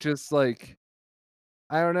think just like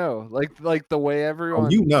I don't know, like the way everyone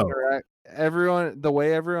the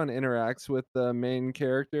way everyone interacts with the main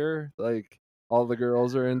character, like all the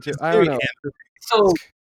girls are into. I don't know. So,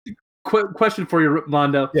 quick question for you,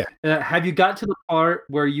 Mondo. Yeah. Have you got to the part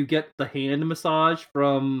where you get the hand massage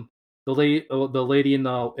from the lady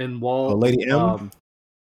in Wall? The Lady M.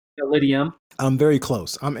 Lady M. I'm very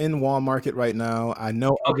close. I'm in Wall Market right now. I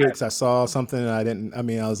know because I saw something and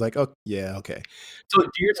I was like, oh yeah, okay. So do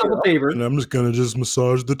yourself a favor. And I'm just gonna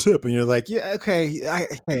massage the tip, and you're like, yeah, okay, I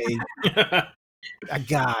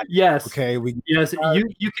got it. Yes. Okay, yes.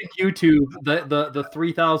 You can YouTube the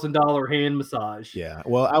 $3,000 hand massage. Yeah.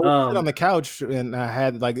 Well, I was sitting on the couch and I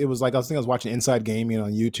had like I was watching Inside Gaming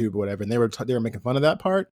on YouTube or whatever, and they were making fun of that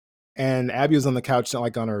part. And Abby was on the couch,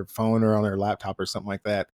 like on her phone or on her laptop or something like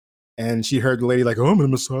that. And she heard the lady like, "Oh, I'm gonna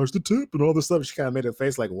massage the tip" and all this stuff. She kind of made her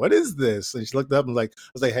face like, "What is this?" And she looked up and I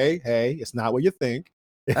was like, "Hey, it's not what you think."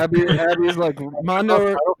 Abby's like,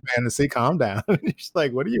 Mondo, fantasy, calm down. She's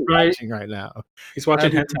like, "What are you watching right now?" He's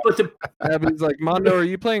watching. Abby's like, Mondo, are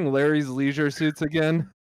you playing Larry's Leisure Suits again?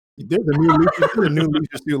 There's a new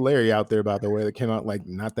Leisure Suit Larry out there, by the way, that came out like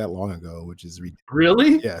not that long ago, which is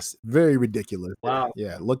really yes, very ridiculous. Wow.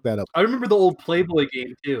 Yeah, look that up. I remember the old Playboy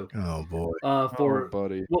game too. Oh boy.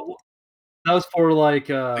 Buddy. That was for like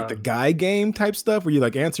the guy game type stuff where you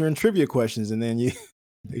like answering trivia questions and then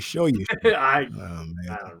they show you. I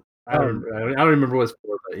don't remember what it's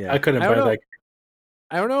for, but yeah. I couldn't buy that.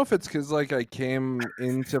 I don't know if it's because like I came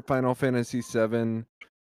into Final Fantasy VII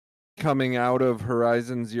coming out of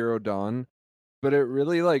Horizon Zero Dawn, but it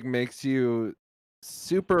really like makes you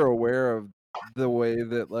super aware of the way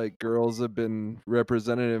that like girls have been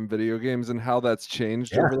represented in video games and how that's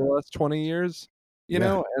changed over the last 20 years. You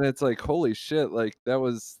know, and it's like, holy shit, like that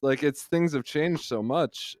was like things have changed so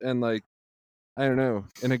much, and like I don't know,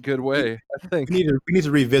 in a good way. I think we need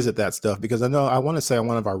to revisit that stuff because I want to say on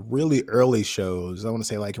one of our really early shows, I want to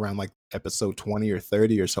say like around like episode 20 or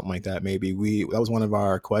 30 or something like that, maybe that was one of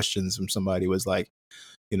our questions from somebody was like,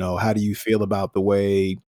 how do you feel about the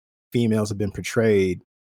way females have been portrayed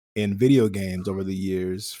in video games over the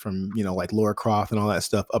years from, like Lara Croft and all that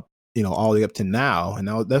stuff up, all the way up to now. And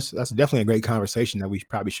now that's definitely a great conversation that we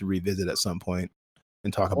probably should revisit at some point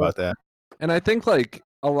and talk about that. And I think like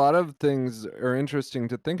a lot of things are interesting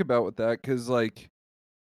to think about with that because like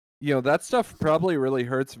that stuff probably really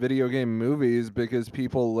hurts video game movies because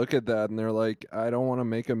people look at that and they're like, I don't want to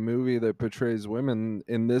make a movie that portrays women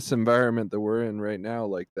in this environment that we're in right now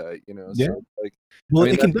like that, Yeah. So like, Well, I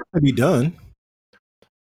mean, it can definitely be done.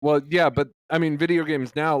 well, yeah, but I mean, video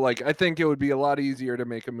games now, like, I think it would be a lot easier to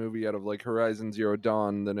make a movie out of like Horizon Zero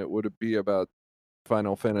Dawn than it would be about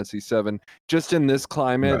Final Fantasy VII. Just in this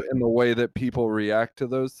climate Right. and the way that people react to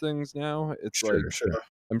those things now, it's like Sure.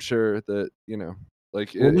 I'm sure that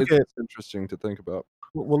like Well, look it's interesting to think about.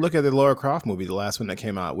 Well, look at the Lara Croft movie, the last one that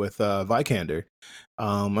came out with Vikander.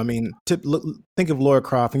 I mean, think of Lara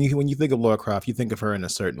Croft, and when you think of Lara Croft, you think of her in a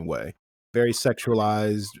certain way, very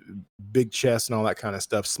sexualized, big chest and all that kind of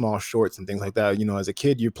stuff, small shorts and things like that. As a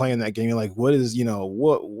kid, you're playing that game, you're like, what is,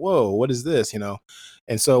 what is this,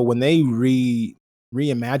 And so when they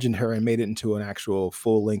reimagined her and made it into an actual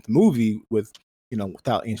full length movie with,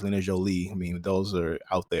 without Angelina Jolie, I mean, those are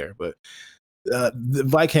out there, but the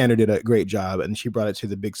Vikander did a great job, and she brought it to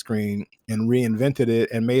the big screen and reinvented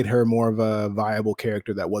it and made her more of a viable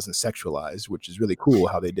character that wasn't sexualized, which is really cool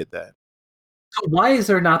how they did that. So why has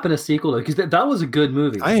there not been a sequel? Because that was a good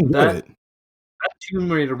movie. I enjoyed it. That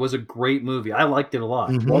Tomb Raider was a great movie. I liked it a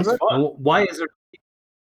lot. Mhm. Why is there?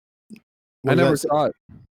 I never saw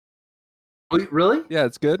it. Really? Yeah,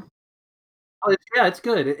 it's good. Oh, it's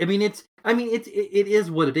good. I mean, it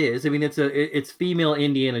is what it is. I mean, it's female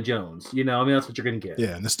Indiana Jones. I mean, that's what you're gonna get.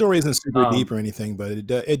 Yeah, and the story isn't super deep or anything, but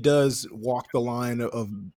it does walk the line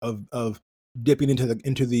of dipping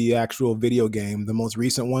into the actual video game. The most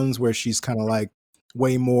recent ones where she's kind of like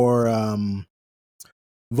way more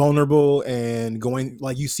vulnerable and going,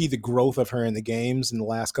 like, you see the growth of her in the games in the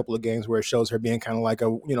last couple of games where it shows her being kind of like a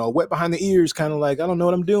wet behind the ears, kind of like, I don't know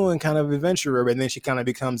what I'm doing, kind of adventurer, and then she kind of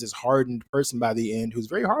becomes this hardened person by the end who's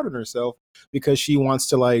very hard on herself because she wants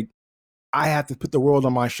to, like, I have to put the world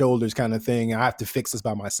on my shoulders kind of thing. I have to fix this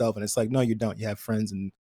by myself. And it's like, no, you don't. You have friends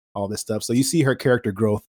and all this stuff. So you see her character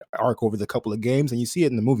growth arc over the couple of games, and you see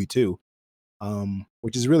it in the movie too,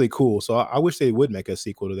 which is really cool. So I wish they would make a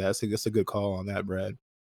sequel to that. So that's a good call on that, Brad.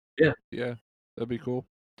 Yeah, that'd be cool.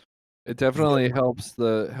 It definitely helps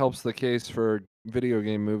the case for video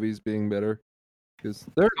game movies being better because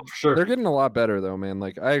they're getting a lot better though, man.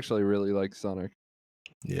 Like, I actually really like Sonic.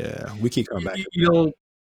 Yeah, we keep coming back.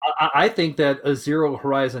 I think that a Zero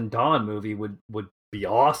Horizon Dawn movie would be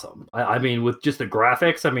awesome. I mean, with just the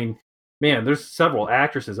graphics. I mean, man, there's several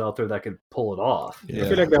actresses out there that could pull it off. I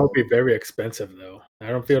feel like that would be very expensive, though. I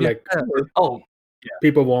don't feel like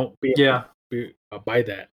people won't be buy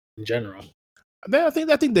that in general. I think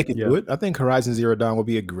they could do it. I think Horizon Zero Dawn would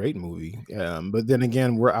be a great movie. But then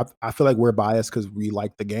again, I feel like we're biased because we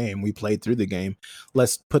like the game. We played through the game.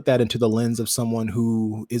 Let's put that into the lens of someone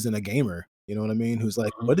who isn't a gamer. You know what I mean? Who's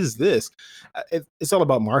like, what is this? It's all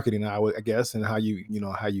about marketing, I guess, and how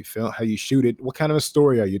you film, how you shoot it. What kind of a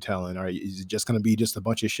story are you telling? Is it just going to be just a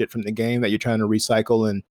bunch of shit from the game that you're trying to recycle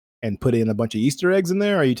and put in a bunch of Easter eggs in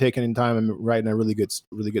there? Or are you taking in time and writing a really good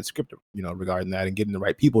script, regarding that and getting the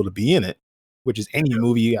right people to be in it? Which is any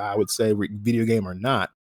movie, I would say, video game or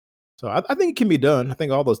not. So I think it can be done. I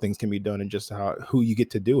think all those things can be done, and just who you get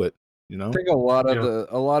to do it. I think a lot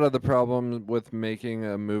of the problem with making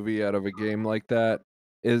a movie out of a game like that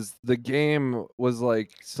is the game was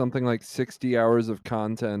like something like 60 hours of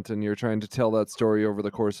content, and you're trying to tell that story over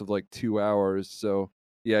the course of like 2 hours. So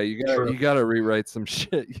yeah, you gotta rewrite some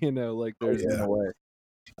shit. Like there's no way.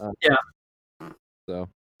 So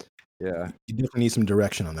yeah, you definitely need some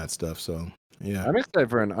direction on that stuff. So yeah, I'm excited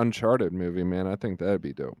for an Uncharted movie, man. I think that'd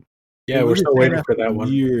be dope. Yeah, we're still waiting for that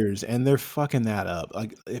one. Years, and they're fucking that up.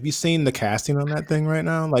 Like, have you seen the casting on that thing right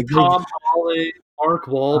now? Like Tom Holland, Mark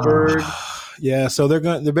Wahlberg. Yeah, so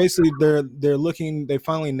they're looking. They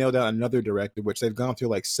finally nailed down another director, which they've gone through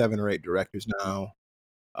like 7 or 8 directors now.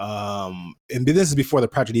 And this is before the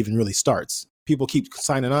project even really starts. People keep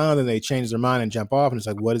signing on, and they change their mind and jump off, and it's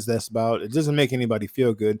like, what is this about? It doesn't make anybody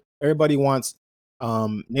feel good. Everybody wants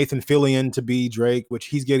Nathan Fillion to be Drake, which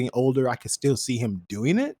he's getting older. I could still see him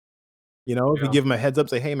doing it. If you give him a heads up,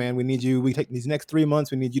 say, hey man, we take these next 3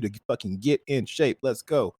 months, we need you to fucking get in shape. Let's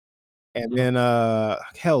go. And then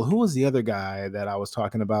hell, who was the other guy that I was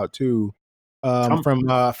talking about too?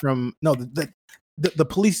 The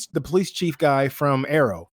police chief guy from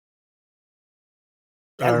Arrow.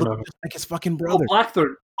 That looks just like his fucking brother.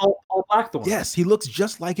 Blackthorne. Paul Blackthorne. Yes, he looks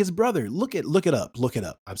just like his brother. Look it up.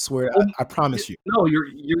 I swear, I promise you. No,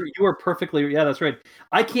 you are perfectly. Yeah, that's right.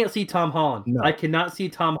 I can't see Tom Holland. No. I cannot see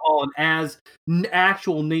Tom Holland as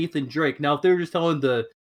actual Nathan Drake. Now, if they're just telling the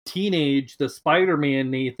Spider-Man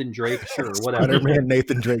Nathan Drake, sure, whatever. Spider-Man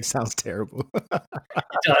Nathan Drake sounds terrible. It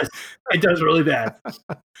does. It does really bad.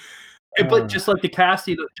 But just like the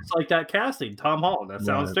casting, just like that casting, Tom Holland. That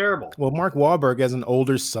sounds Right. terrible. Well, Mark Wahlberg as an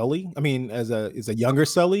older Sully. I mean, as a younger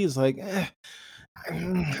Sully is like, I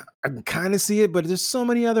can kind of see it, but there's so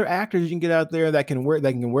many other actors you can get out there that can wear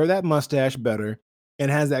that mustache better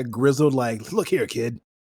and has that grizzled like, look here, kid,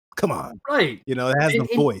 come on, Right. you know, it has the And-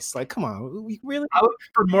 voice. Like, come on, we really? I would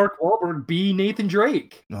prefer Mark Wahlberg be Nathan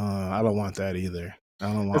Drake. No, I don't want that either.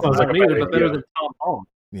 I don't want. sounds Not like a neither, better but better idea. than Tom Holland.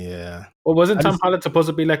 Yeah. Well, wasn't I Tom just- Holland supposed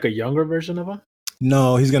to be like a younger version of him?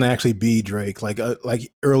 No, he's gonna actually be Drake, like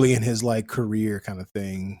early in his like career kind of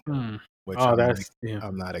thing. Which Oh, I'm, that's like, yeah.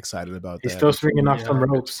 I'm not excited about. He's that. still swinging off Yeah. some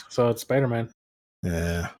ropes, so it's Spider-Man.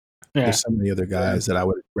 Yeah. Yeah, There's so many other guys that I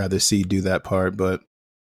would rather see do that part, but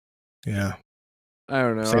yeah. I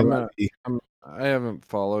don't know. Say that. I haven't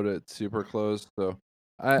followed it super close, so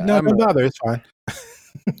I'm Don't bother. It's fine.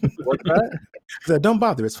 What's that? I said, don't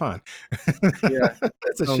bother. It's fine. Yeah.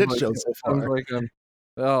 It's a Sounds shit like- show so Sounds far. like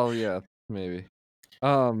oh yeah, maybe.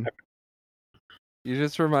 You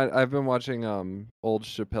just remind. I've been watching old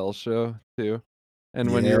Chappelle show too,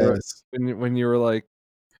 and when Yes. when you were like,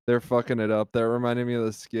 they're fucking it up. That reminded me of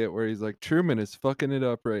the skit where he's like, Truman is fucking it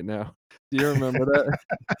up right now. Do you remember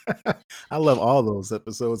that? I love all those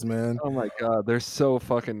episodes, man. Oh my god, they're so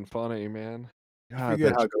fucking funny, man. I God, forget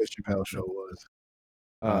that how shit- good Chappelle show was.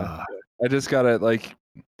 I just got it like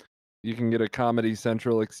you can get a Comedy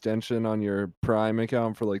Central extension on your Prime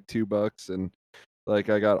account for like $2, and like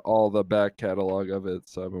I got all the back catalog of it,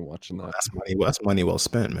 so I've been watching that. That's money well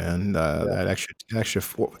spent, man. That extra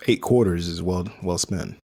 8 quarters is well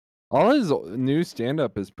spent. All his new stand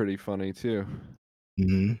up is pretty funny too.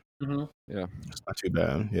 Mm-hmm. Mm-hmm. Yeah. It's not too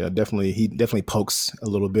bad. Yeah, definitely. He definitely pokes a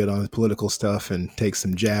little bit on political stuff and takes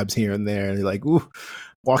some jabs here and there. And you're like, ooh,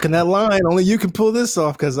 walking that line. Only you can pull this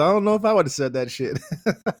off because I don't know if I would have said that shit.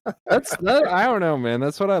 I don't know, man.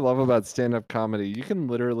 That's what I love about stand up comedy. You can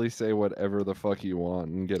literally say whatever the fuck you want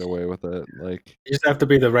and get away with it. Like, you just have to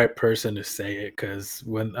be the right person to say it, because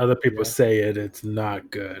when other people say it, it's not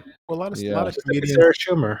good. Well, a lot of Yeah. comedians. Sarah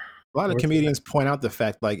Schumer. A lot of Or- comedians point out the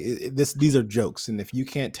fact like these are jokes, and if you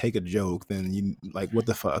can't take a joke, then you like what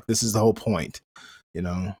the fuck? This is the whole point, you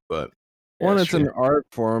know. But one, Yeah, it's sure. an art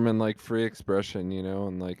form and like free expression, you know,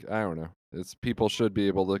 and like I don't know, it's people should be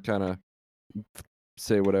able to kind of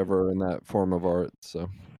say whatever in that form of art. So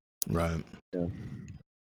right. yeah,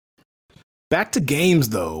 Back to games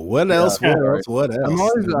though. What else? Yeah, What else? I'm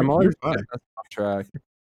always You're fine. getting us off track.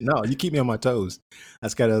 No, you keep me on my toes. I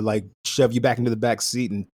just gotta like shove you back into the back seat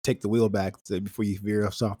and take the wheel back before you veer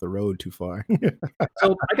us off the road too far.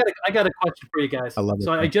 So I got a question for you guys. I love it.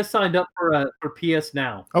 So I just signed up for PS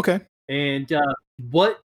Now, Okay. and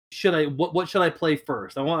what should I play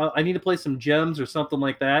first? I need to play some gems or something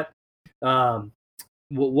like that.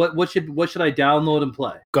 What should I download and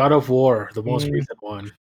play? God of War, the most Mm. recent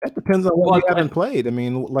one. That depends on what Well, you haven't played. I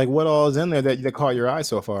mean, like what all is in there that caught your eye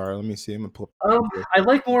so far? Let me see. I'm gonna pull. I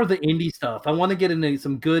like more of the indie stuff. I want to get into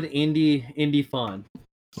some good indie fun.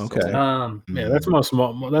 Okay. Yeah, that's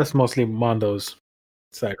mostly Mondo's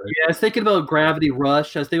side, right? Yeah, I was thinking about Gravity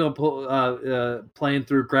Rush. I was thinking about playing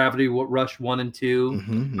through Gravity Rush 1 and 2.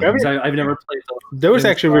 Mhm. Gravity- 'Cause I've never played those. There was Yeah,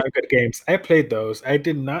 actually really good games. I played those. I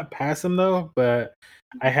did not pass them though, but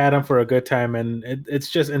I had them for a good time, and it's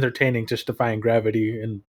just entertaining just defying gravity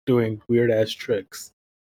and doing weird ass tricks.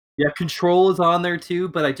 Yeah, Control is on there too,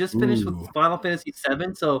 but I just finished Ooh. with Final Fantasy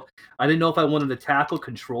VII, so I didn't know if I wanted to tackle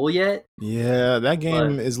Control yet. Yeah, that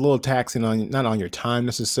game is a little taxing on not on your time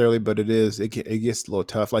necessarily, but it gets a little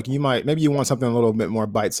tough. Like maybe you want something a little bit more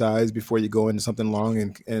bite sized before you go into something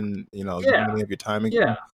long and you know Yeah. limiting of your time again.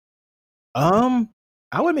 Yeah.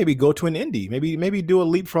 I would maybe go to an indie. Maybe do a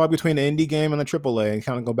leapfrog between an indie game and a AAA and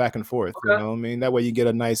kind of go back and forth. You Okay. know what I mean? That way you get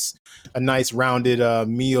a nice rounded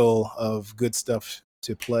meal of good stuff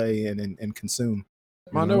to play and consume.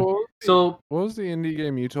 you Mondo, know? So what was the indie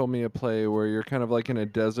game you told me to play where you're kind of like in a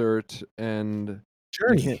desert and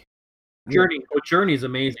Journey. Journey's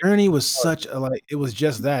amazing. Journey was such a it was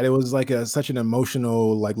just that. It was like such an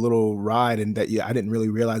emotional like little ride, and that I didn't really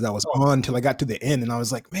realize I was on until I got to the end, and I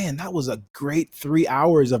was like, man, that was a great 3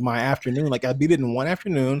 hours of my afternoon. Like I beat it in one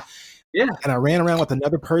afternoon. Yeah. And I ran around with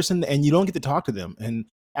another person, and you don't get to talk to them. And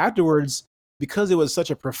afterwards, because it was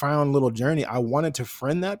such a profound little journey, I wanted to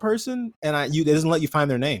friend that person, and it doesn't let you find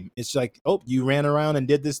their name. It's like, oh, you ran around and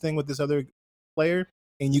did this thing with this other player,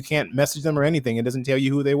 and you can't message them or anything. It doesn't tell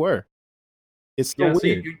you who they were. It's so Yeah, so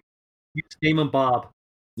weird. you just name him Bob.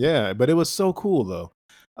 Yeah, but it was so cool though.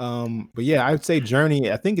 But yeah, I'd say Journey.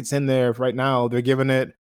 I think it's in there right now. They're giving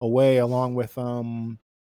it away along with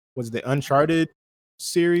was the Uncharted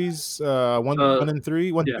series 1 and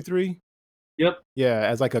 3, 1 yeah. through 3. Yep. Yeah,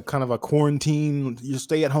 as like a kind of a quarantine, you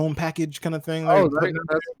stay at home package kind of thing. Oh, That's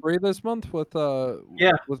free this month with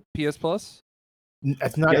Yeah. with PS Plus.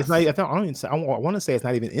 it's not. It's Yes. not. I don't even say. I want to say it's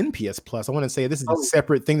not even in PS Plus. I want to say this is a Oh.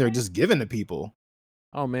 separate thing they're just giving to people.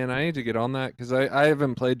 Oh man, I need to get on that because I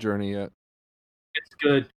haven't played Journey yet. It's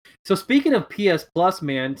good. So speaking of PS Plus,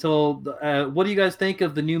 man, so what do you guys think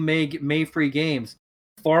of the new May free games?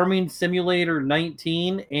 Farming Simulator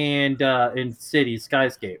 19 and City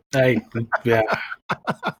Skyscape. Yeah.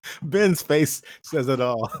 Ben's face says it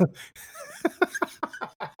all.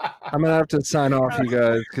 I'm gonna have to sign off, you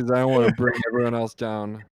guys, because I don't want to bring everyone else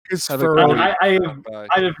down. It's Have a furry. good week. I Bye.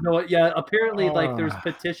 have no. Yeah, apparently, like there's Ah.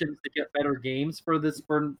 petitions to get better games for this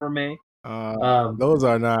for May. Those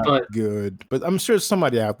are not but- good, but I'm sure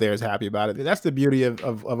somebody out there is happy about it. That's the beauty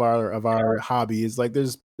of our hobby. Is like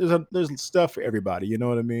there's stuff for everybody. You know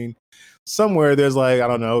what I mean? Somewhere there's like, I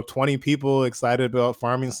don't know, 20 people excited about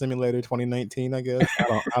Farming Simulator 2019. I guess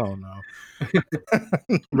I don't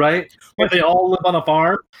know. Right? Where they all live on a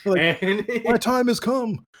farm. Like, And my time has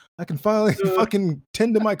come. I can finally fucking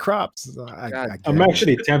tend to my crops. I'm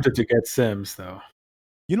actually tempted to get Sims though.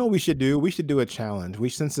 You know what we should do? We should do a challenge.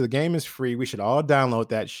 Since the game is free, we should all download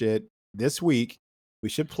that shit this week. We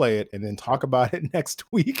should play it and then talk about it next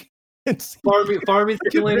week. And see. Farming Look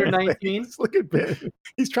at Simulator Ben's 19. face. Look at Ben.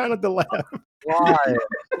 He's trying not to laugh. Why?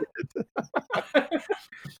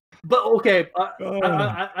 But okay, Oh.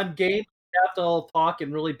 I'm game. We have to all talk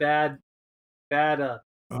in really bad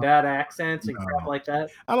accents and crap No. like that.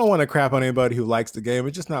 I don't want to crap on anybody who likes the game.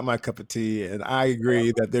 It's just not my cup of tea. And I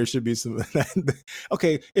agree that there should be some.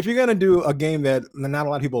 Okay, if you're gonna do a game that not a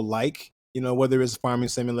lot of people like, you know, whether it's Farming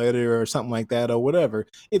Simulator or something like that or whatever,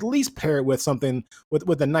 at least pair it with something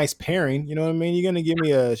with a nice pairing. You know what I mean? You're gonna give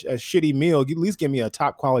me a shitty meal, at least give me a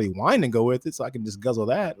top quality wine to go with it, so I can just guzzle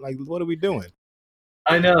that. Like, what are we doing?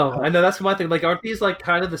 I know. That's my thing. Like, aren't these like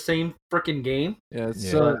kind of the same freaking game? Yeah.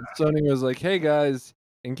 So Sony was like, "Hey guys,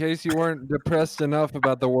 in case you weren't depressed enough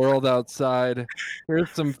about the world outside, here's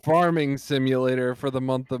some Farming Simulator for the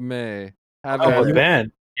month of May. Have Oh, at it."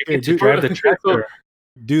 Ben, you Hey, get to dude. drive the tractor.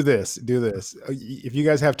 Do this. If you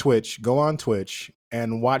guys have Twitch, go on Twitch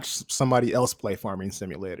and watch somebody else play Farming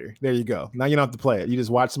Simulator. There you go. Now you don't have to play it. You just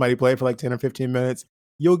watch somebody play it for like 10 or 15 minutes.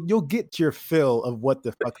 You'll get your fill of what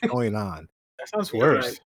the fuck's going on. That sounds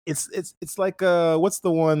worse. It's like what's the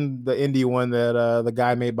indie one that the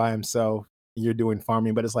guy made by himself? You're doing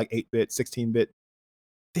farming, but it's like 8-bit, 16-bit.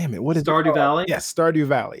 Damn it, what is Stardew it called? Valley? Yes, Stardew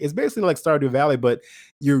Valley. It's basically like Stardew Valley, but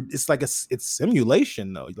it's like it's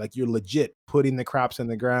simulation though. Like you're legit putting the crops in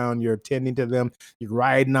the ground, you're tending to them, you're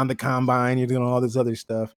riding on the combine, you're doing all this other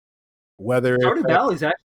stuff. Whether Stardew Valley's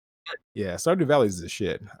actually yeah, Stardew Valley is the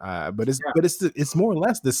shit. But it's more or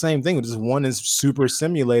less the same thing. Just one is super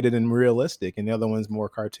simulated and realistic, and the other one's more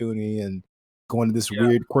cartoony and going to this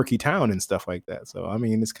weird, quirky town and stuff like that. So I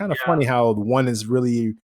mean, it's kind of funny how one is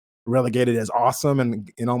really relegated as awesome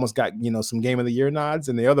and almost got some Game of the Year nods,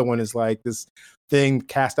 and the other one is like this thing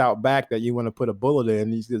cast out back that you want to put a bullet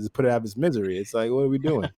in, you just put it out of its misery. It's like, what are we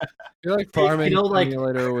doing? I feel like Farming like-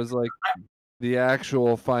 Simulator was like the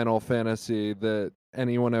actual Final Fantasy that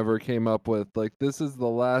anyone ever came up with. Like, this is the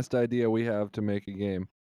last idea we have to make a game.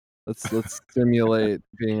 Let's simulate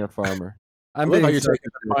being a farmer. I love how you're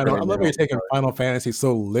taking Final Fantasy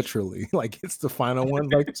so literally. Like it's the final one.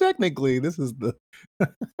 Like technically, this is the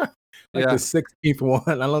the 16th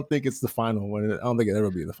one. I don't think it's the final one. I don't think it'll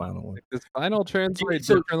ever be the final one. Does final translate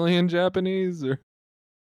So- differently in Japanese? Or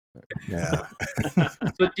Yeah.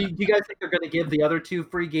 So do you guys think they're going to give the other two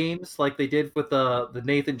free games like they did with the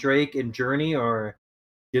Nathan Drake and Journey, or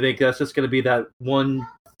do you think that's just going to be that 1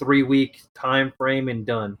 3-week time frame and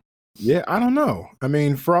done? Yeah, I don't know. I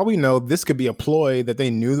mean, for all we know, this could be a ploy that they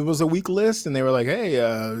knew there was a weak list, and they were like, "Hey,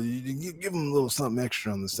 give them a little something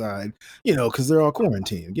extra on the side, because they're all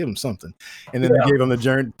quarantined. Give them something." And then they gave them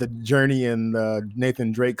the Journey and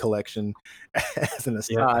Nathan Drake collection as an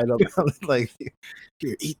aside. Like,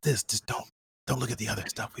 here, eat this. Just don't look at the other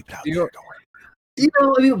stuff we put out there. Don't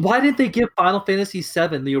worry. Why didn't they give Final Fantasy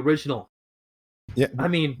VII the original? Yeah, I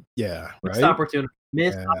mean, yeah, right.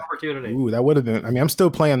 missed opportunity. Ooh, that would have been. I mean, I'm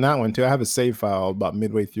still playing that one too. I have a save file about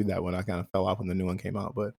midway through that one. I kind of fell off when the new one came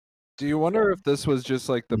out, but do you wonder if this was just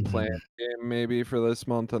like the planned game maybe for this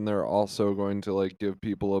month, and they're also going to like give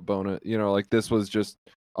people a bonus? Like this was just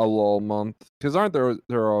a lull month, because aren't there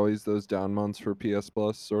are always those down months for PS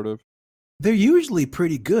Plus, sort of? they're usually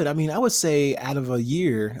pretty good. I mean, I would say out of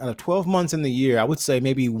 12 months in the year, I would say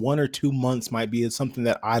maybe 1 or 2 months might be something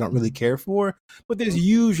that I don't really care for. But there's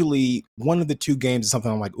usually one of the two games is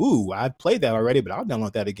something I'm like, ooh, I've played that already, but I'll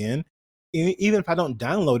download that again. Even if I don't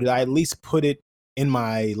download it, I at least put it in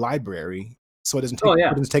my library so it doesn't Oh,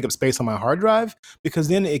 yeah. it doesn't take up space on my hard drive, because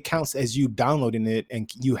then it counts as you downloading it and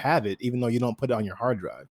you have it, even though you don't put it on your hard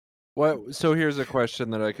drive. What? So here's a question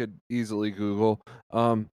that I could easily Google.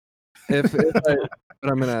 If I, but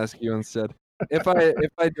I'm gonna ask you instead. If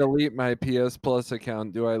I delete my PS Plus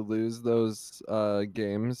account, do I lose those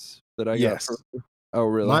games that I got? Yes. Oh,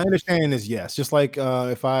 really? My understanding is yes. Just like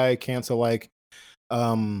if I cancel like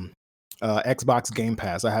Xbox Game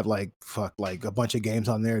Pass, I have like a bunch of games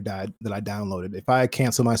on there that I downloaded. If I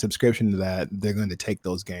cancel my subscription to that, they're going to take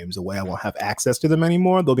those games away. I won't have access to them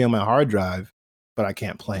anymore. They'll be on my hard drive, but I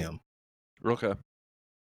can't play them. Okay.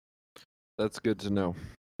 That's good to know.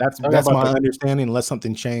 That's my understanding, unless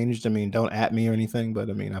something changed. I mean, don't at me or anything, but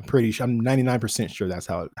I mean, I'm 99% sure that's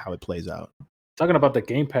how it plays out. Talking about the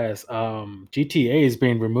Game Pass, GTA is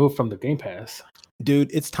being removed from the Game Pass. Dude,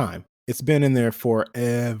 it's time. It's been in there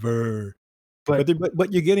forever.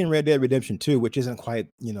 But you're getting Red Dead Redemption 2, which isn't quite,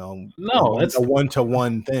 No, it's a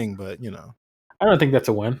one-to-one thing, but I don't think that's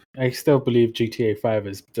a win. I still believe GTA 5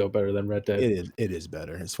 is still better than Red Dead. It is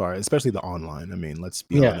better as far as, especially the online. I mean, let's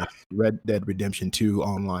be honest. Red Dead Redemption 2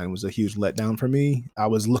 online was a huge letdown for me. I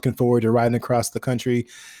was looking forward to riding across the country,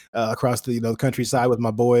 across the countryside with my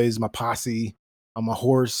boys, my posse, on my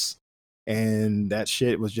horse, and that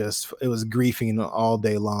shit was it was griefing all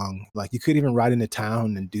day long. Like, you couldn't even ride into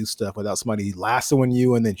town and do stuff without somebody lassoing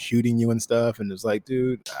you and then shooting you and stuff. And it's like,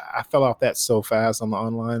 dude, I fell off that so fast on the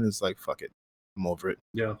online. It's like, fuck it. I'm over it.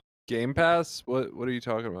 Yeah. Game Pass? What are you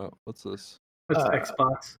talking about? What's this? It's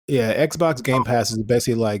Xbox. Yeah, Xbox Game Pass is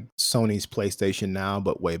basically like Sony's PlayStation Now,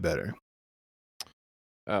 but way better.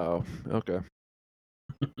 Oh, okay.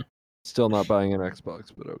 Still not buying an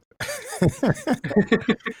Xbox, but okay.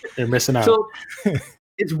 They're missing out. So,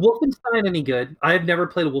 is Wolfenstein any good? I've never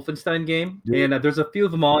played a Wolfenstein game, and there's a few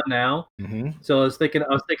of them on now. Mm-hmm. So I was thinking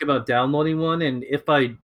about downloading one, and if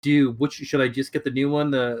I do, which should I just get the new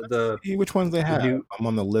one? See which ones they have. I'm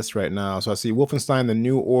on the list right now. So I see Wolfenstein: The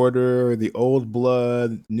New Order, The Old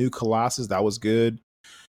Blood, New Colossus. That was good.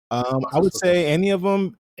 I would say any of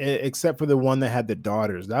them except for the one that had the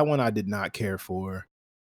daughters. That one I did not care for.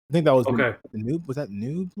 I think that was okay. Was that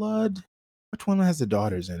New Blood? Which one has the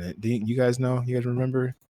daughters in it? Do you guys know? You guys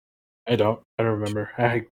remember? I don't remember.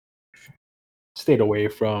 I stayed away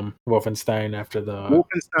from Wolfenstein after the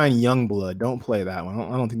Wolfenstein Youngblood. Don't play that one.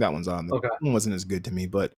 I don't think that one's on there. Okay. That one wasn't as good to me,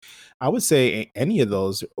 but I would say any of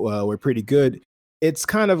those were pretty good. It's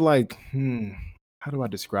kind of like, how do I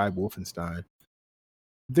describe Wolfenstein?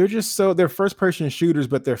 They're they're first person shooters,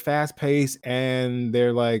 but they're fast paced and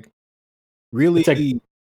they're like really.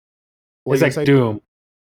 It's like Doom.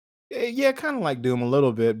 Yeah, kind of like Doom a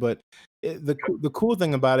little bit, but the cool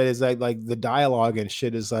thing about it is like the dialogue and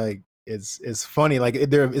shit is like it's funny. Like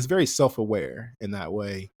it's very self aware in that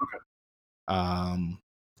way. Okay.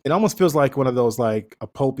 It almost feels like one of those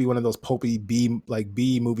one of those pulpy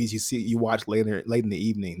B movies you watch late in the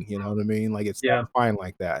evening. You know what I mean? Like it's fine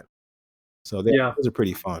like that. So those are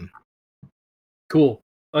pretty fun. Cool.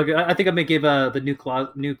 Okay, I think I may give the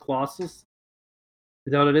new Colossus.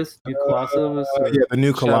 Is that what it is? New Colossus? Yeah, the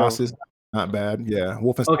new Colossus. Not bad. Yeah.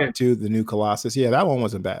 Wolfenstein 2, the new Colossus. Yeah, that one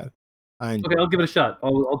wasn't bad. Okay, I'll give it a shot.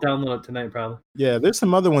 I'll download it tonight, probably. Yeah, there's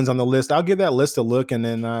some other ones on the list. I'll give that list a look, and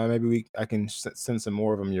then maybe I can send some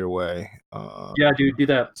more of them your way. Yeah, dude, do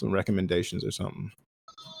that. Some recommendations or something.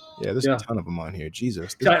 Yeah, there's a ton of them on here.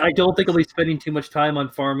 Jesus. I don't think I'll be spending too much time on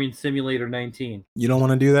Farming Simulator 19. You don't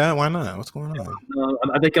want to do that? Why not? What's going on?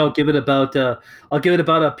 I think I'll give it about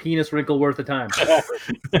a penis wrinkle worth of time.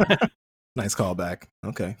 Nice callback.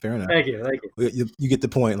 Okay, fair enough. Thank you. You get the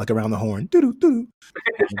point, like around the horn. Doo-doo, doo-doo.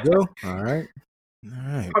 There you go. All right.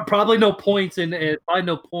 Probably no points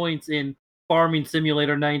in Farming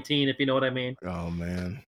Simulator 19, if you know what I mean. Oh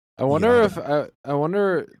man. I wonder if I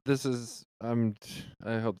wonder this is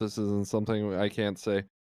I hope this isn't something I can't say.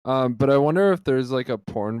 But I wonder if there's like a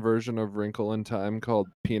porn version of Wrinkle in Time called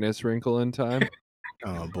Penis Wrinkle in Time.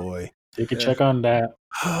 Oh boy. You can check on that.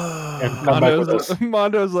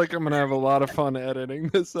 Mondo's like, I'm gonna have a lot of fun editing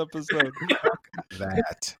this episode.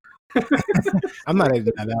 That. I'm not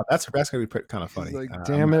editing that out. That's gonna be kind of funny. He's like,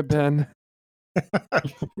 damn it, Ben.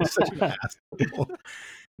 Such an asshole.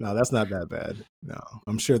 No, that's not that bad. No,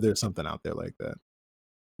 I'm sure there's something out there like that.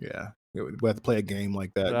 Yeah, we have to play a game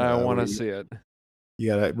like that. I want to see it.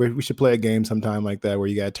 We should play a game sometime like that where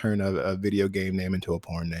you gotta turn a video game name into a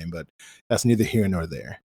porn name, but that's neither here nor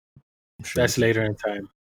there. Sure that's later in time.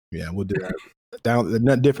 Yeah, we'll do that. Down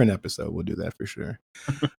a different episode. We'll do that for sure.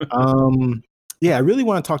 Yeah, I really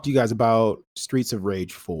want to talk to you guys about Streets of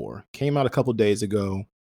Rage 4. Came out a couple days ago.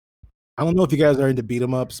 I don't know if you guys are into beat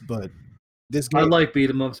 'em ups, but This I game. like beat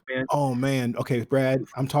 'em ups, man. Oh man. Okay, Brad.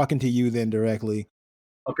 I'm talking to you then directly.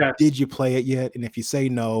 Okay. Did you play it yet? And if you say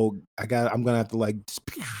no, I'm gonna have to like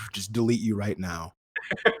just delete you right now.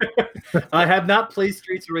 I have not played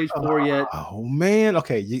Streets of Rage 4 yet. Oh man.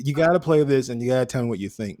 Okay, you got to play this and you got to tell me what you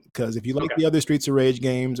think. Because if you like the other Streets of Rage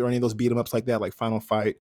games or any of those beat 'em ups like that, like Final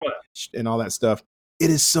Fight and all that stuff, it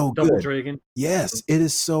is so Double good. Dragon. Yes, it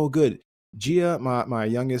is so good. Gia, my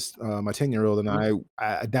youngest, my 10-year-old, and I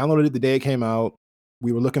downloaded it the day it came out.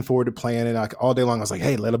 We were looking forward to playing it all day long. I was like,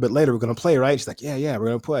 hey, a little bit later, we're going to play, right? She's like, yeah, we're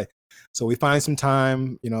going to play. So we find some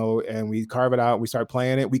time, and we carve it out. We start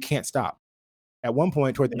playing it. We can't stop. At one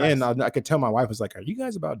point toward the end, I could tell my wife was like, are you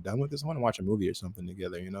guys about done with this? I want to watch a movie or something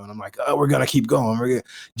together, And I'm like, oh, we're going to keep going.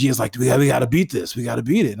 Gia's like, we got to beat this. We got to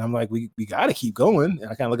beat it. And I'm like, we got to keep going. And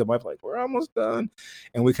I kind of look at my wife like, we're almost done.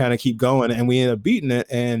 And we kind of keep going. And we ended up beating it.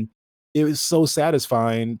 And it was so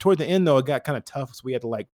satisfying. Toward the end, though, it got kind of tough. So we had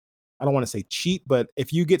to I don't want to say cheat, but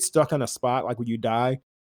if you get stuck on a spot, like when you die,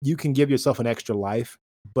 you can give yourself an extra life,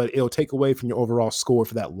 but it'll take away from your overall score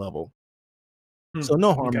for that level. So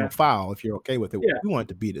no harm, no foul if you're okay with it. Yeah. We wanted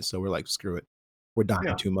to beat it, so we're like, screw it. We're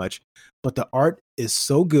dying too much. But the art is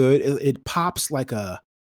so good. It pops like a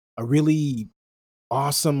really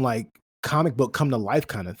awesome like comic book come to life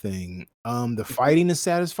kind of thing. The fighting is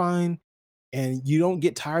satisfying. And you don't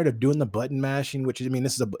get tired of doing the button mashing, which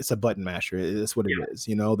it's a button masher. It's what it is.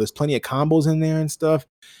 There's plenty of combos in there and stuff.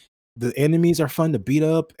 The enemies are fun to beat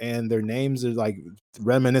up, and their names are like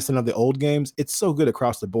reminiscent of the old games. It's so good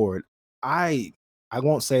across the board. I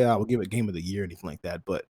won't say I will give it game of the year or anything like that,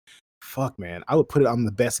 but fuck, man, I would put it on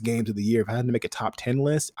the best games of the year. If I had to make a top 10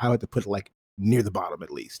 list, I would have to put it like near the bottom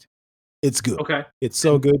at least. It's good. Okay. It's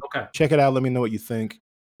so good. Okay. Check it out. Let me know what you think.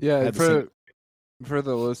 Yeah, for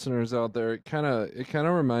the listeners out there, it kind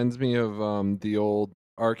of reminds me of the old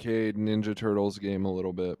arcade Ninja Turtles game a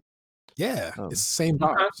little bit. Yeah, it's the same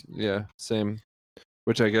vibes. Yeah, same.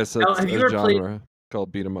 Which I guess that's a genre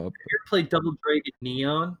called beat 'em up. Have you ever played Double Dragon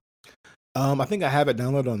Neon? I think I have it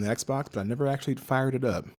downloaded on the Xbox, but I never actually fired it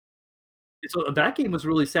up. So that game was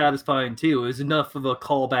really satisfying too. It was enough of a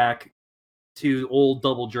callback to old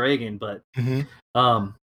Double Dragon, but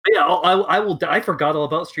yeah, I will. I forgot all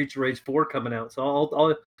about Streets of Rage 4 coming out,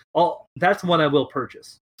 so I'll. That's one I will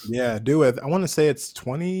purchase. Yeah, do it. I want to say it's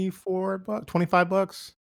 $25,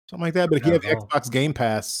 something like that. But if you have Xbox Game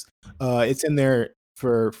Pass, it's in there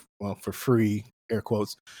for free, air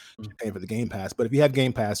quotes. You're paying for the Game Pass, but if you have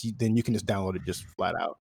Game Pass, then you can just download it just flat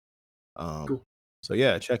out. Cool. So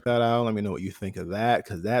yeah, check that out. Let me know what you think of that,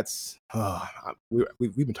 because that's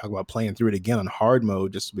we've been talking about playing through it again on hard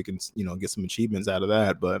mode just so we can get some achievements out of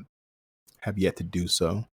that, but have yet to do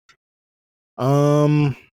so.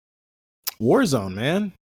 Warzone,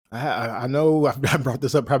 man. I know I brought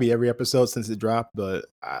this up probably every episode since it dropped, but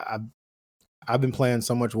I've been playing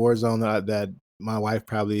so much Warzone that my wife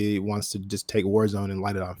probably wants to just take Warzone and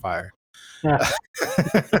light it on fire. I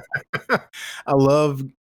love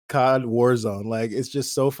COD Warzone. Like, it's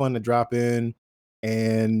just so fun to drop in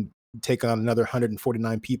and take on another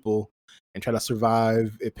 149 people and try to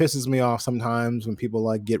survive. It pisses me off sometimes when people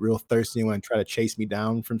like get real thirsty when try to chase me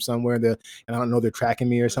down from somewhere and I don't know they're tracking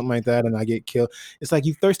me or something like that and I get killed. It's like,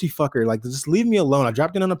 you thirsty fucker, like, just leave me alone. I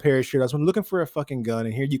dropped in on a parachute. I was looking for a fucking gun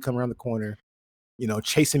and here you come around the corner,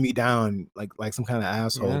 chasing me down like some kind of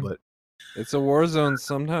asshole. Man. But it's a war zone.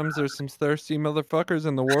 Sometimes there's some thirsty motherfuckers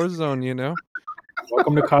in the war zone,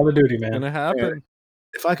 Welcome to Call of Duty, man. Gonna happen. Man,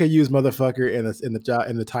 if I could use motherfucker in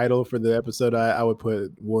the title for the episode, I would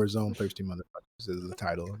put Warzone thirsty motherfuckers as the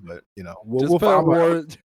title. But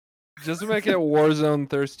just make it Warzone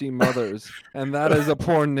thirsty mothers, and that is a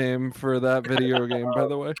porn name for that video game, by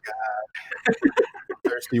the way.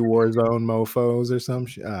 Thirsty Warzone mofos or some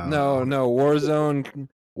shit. No,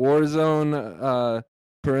 Warzone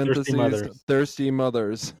parentheses thirsty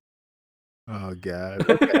mothers. Oh God!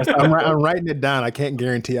 Okay. I'm writing it down. I can't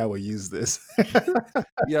guarantee I will use this.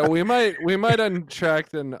 Yeah, we might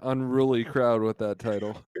attract an unruly crowd with that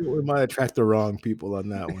title. We might attract the wrong people on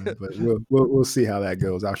that one, but we'll see how that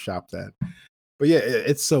goes. I'll shop that. But yeah,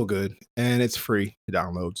 it's so good and it's free to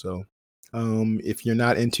download. So if you're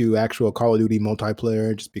not into actual Call of Duty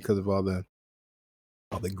multiplayer, just because of all the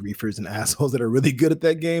griefers and assholes that are really good at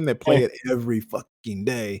that game, that play it every fucking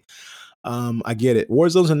day. I get it.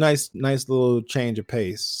 Warzone's a nice little change of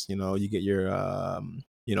pace. You get your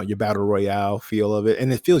your battle royale feel of it,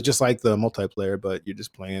 and it feels just like the multiplayer, but you're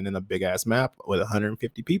just playing in a big ass map with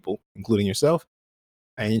 150 people, including yourself,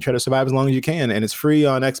 and you try to survive as long as you can. And it's free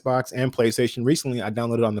on Xbox and PlayStation. Recently, I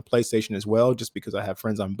downloaded it on the PlayStation as well, just because I have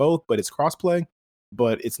friends on both. But it's crossplay.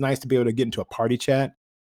 But it's nice to be able to get into a party chat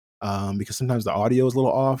because sometimes the audio is a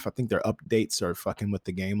little off. I think their updates are fucking with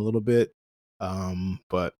the game a little bit.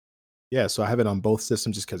 But yeah, so I have it on both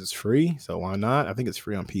systems just because it's free. So why not? I think it's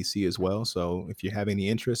free on PC as well. So if you have any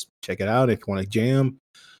interest, check it out. If you want to jam,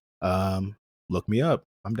 look me up.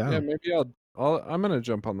 I'm down. Yeah, maybe I'm gonna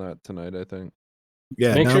jump on that tonight, I think.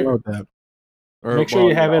 Yeah, Make sure- download that. Or, Make sure well,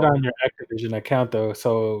 you have it no. on your Activision account though,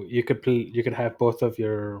 so you could have both of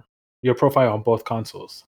your profile on both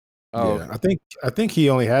consoles. Oh, Yeah, I think he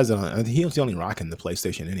only has it on. I think he's only rocking the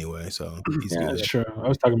PlayStation anyway, so he's Yeah, good. that's true. I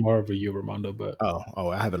was talking more of a you, Ramondo, but Oh,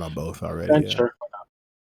 I have it on both already. then Yeah. sure.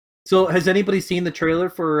 So, has anybody seen the trailer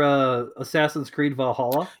for Assassin's Creed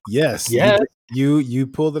Valhalla? Yes. Yeah. You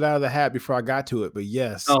pulled it out of the hat before I got to it, but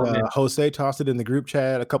yes, Oh, man. Jose tossed it in the group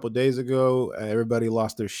chat a couple days ago. Everybody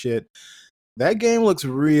lost their shit. That game looks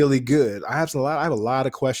really good. I have a lot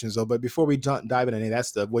of questions though. But before we dive into any of that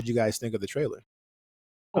stuff, what do you guys think of the trailer?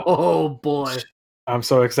 Oh boy! I'm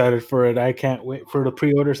so excited for it. I can't wait for the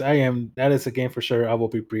pre-orders. That is a game for sure I will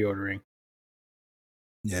be pre-ordering.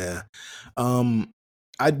 Yeah.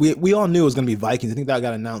 We all knew it was gonna be Vikings. I think that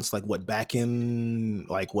got announced back in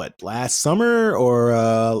last summer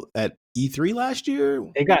or at E3 last year.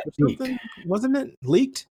 It got or leaked. something? Wasn't it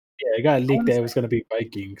leaked? Yeah, it got leaked that it was going to be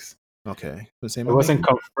Vikings. Okay, It wasn't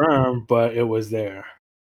confirmed, but it was there.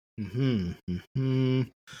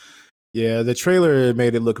 Yeah, the trailer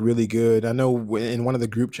made it look really good. I know in one of the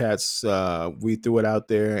group chats, we threw it out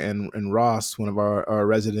there, and Ross, one of our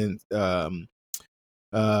resident super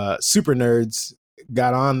nerds,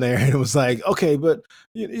 got on there and was like, okay, but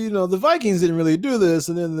you know the Vikings didn't really do this,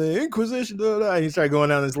 and then the Inquisition, and he started going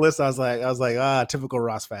down this list. I was like, typical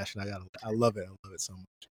Ross fashion. I love it so much.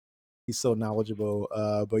 He's so knowledgeable.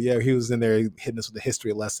 But yeah, he was in there hitting us with a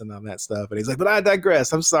history lesson on that stuff, and he's like, but I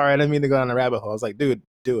digress. I'm sorry, I didn't mean to go down a rabbit hole. I was like, dude,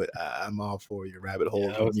 do it. I'm all for your rabbit hole.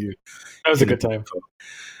 Yeah, that was a good time.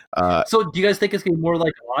 So, do you guys think it's gonna be more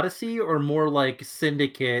like Odyssey or more like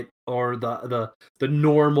Syndicate or the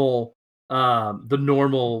normal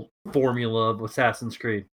formula of Assassin's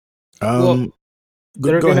Creed? Well,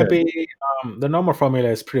 they're go going to ahead. be the normal formula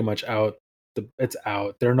is pretty much out. It's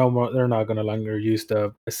out. They're not going to longer use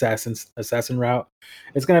the assassin route.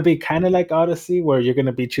 It's going to be kind of like Odyssey, where you're going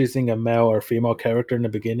to be choosing a male or female character in the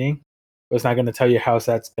beginning, but it's not going to tell you how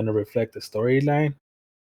that's going to reflect the storyline.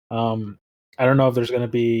 I don't know if there's going to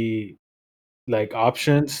be like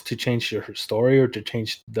options to change your story or to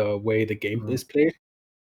change the way the game is played,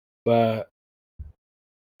 but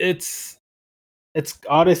it's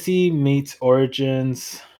Odyssey meets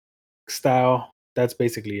Origins style. That's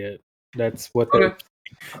basically it. That's what they're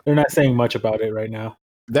not saying much about it right now.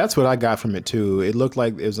 That's what I got from it too. It looked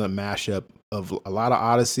like it was a mashup of a lot of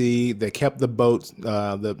Odyssey. They kept the boat,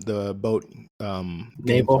 the boat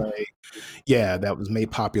Naval. gameplay. Yeah, that was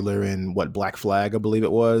made popular in Black Flag, I believe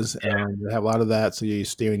it was. They have a lot of that. So you're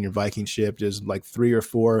steering your Viking ship. There's like 3 or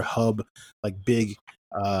 4 hub, big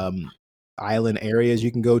island areas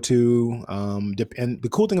you can go to. And the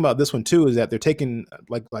cool thing about this one too is that they're taking,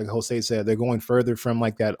 like Jose said, they're going further from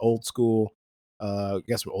that old school. I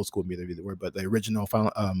guess old school would be the word, but the original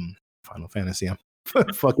Final Fantasy. I'm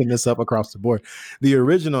fucking this up across the board. The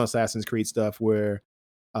original Assassin's Creed stuff where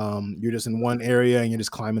you're just in one area and you're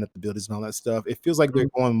just climbing up the buildings and all that stuff. It feels like they're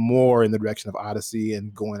going more in the direction of Odyssey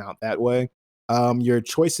and going out that way. Your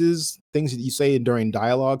choices, things that you say during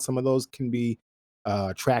dialogue, some of those can be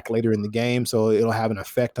tracked later in the game, so it'll have an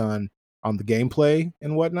effect on the gameplay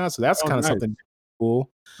and whatnot. So that's kind of something cool.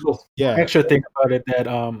 Yeah. Extra thing about it that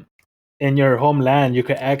in your homeland you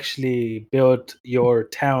could actually build your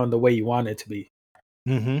town the way you want it to be.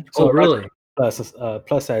 Mm-hmm. So really? Plus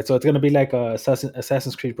side. So it's going to be like a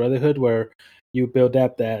Assassin's Creed Brotherhood where you build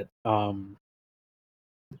up that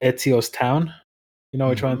Ezio's town. You know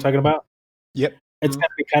which one I'm talking about? Yep. It's going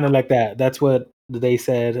to be kind of like that. That's what they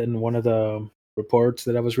said in one of the reports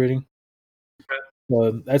that I was reading.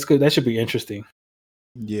 So that's good. That should be interesting.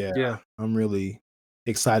 Yeah. I'm really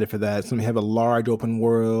excited for that. It's going to have a large open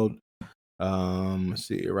world. Let's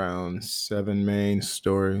see, around 7 main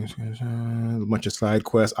stories, a bunch of side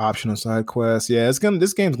quests, optional side quests. Yeah,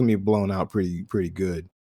 this game's gonna be blown out pretty good.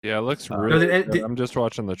 Yeah, it looks really good. I'm just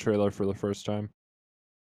watching the trailer for the first time.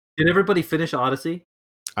 Did everybody finish Odyssey?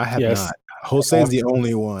 I have not. Jose's the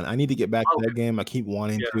only one. I need to get back to that game. I keep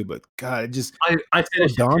wanting to, but God, it just I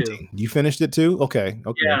finished so daunting. it too. You finished it too? Okay.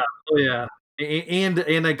 Yeah. Oh yeah.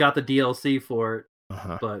 And I got the DLC for it.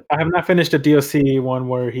 But I have not finished the DLC one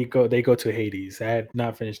where they go to Hades. I had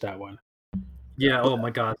not finished that one. Yeah. Oh my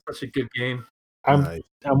God, such a good game. I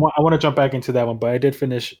want to jump back into that one, but I did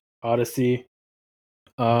finish Odyssey.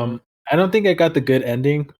 I don't think I got the good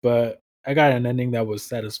ending, but I got an ending that was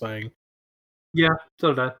satisfying. Yeah,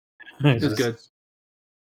 so did I. It was good.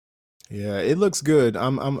 Yeah, it looks good.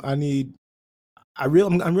 I'm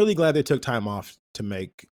really glad they took time off to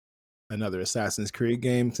make another Assassin's Creed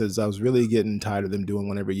game because I was really getting tired of them doing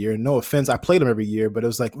one every year. No offense, I played them every year, but it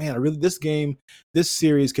was like, man, this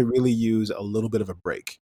series could really use a little bit of a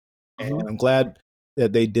break. And I'm glad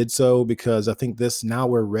that they did so because I think now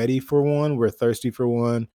we're ready for one. We're thirsty for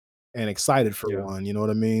one and excited for one. You know what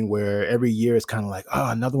I mean? Where every year it's kind of like, oh,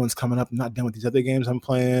 another one's coming up. I'm not done with these other games I'm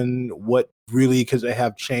playing. What really could they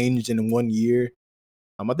have changed in 1 year?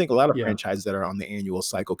 I think a lot of franchises that are on the annual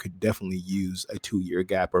cycle could definitely use a 2-year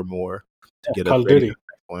gap or more to get Call of Duty.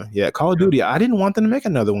 One. Yeah, Call of Duty. I didn't want them to make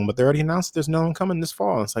another one, but they already announced there's no one coming this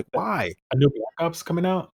fall. It's like, why? A new Black Ops coming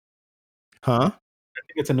out? Huh? I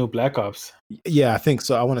think it's a new Black Ops. Yeah, I think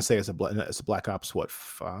so. I want to say it's a Black Ops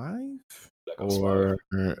 5? Or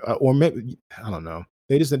maybe I don't know.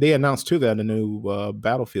 They announced too that a new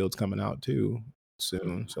Battlefield's coming out too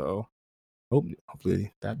soon. So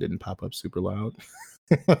hopefully that didn't pop up super loud.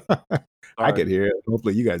 I could hear it.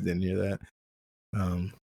 Hopefully you guys didn't hear that.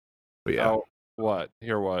 But yeah. Oh, what?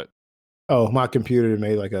 Hear what? Oh, my computer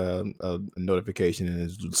made like a notification and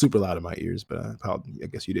it's super loud in my ears, but I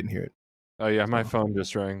guess you didn't hear it. Oh yeah, my phone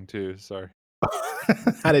just rang too. Sorry.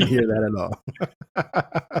 I didn't hear that at all.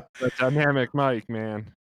 The dynamic mic,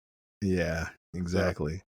 man. Yeah,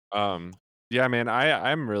 exactly. Yeah, man,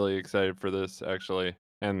 I'm really excited for this actually,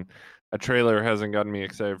 and a trailer hasn't gotten me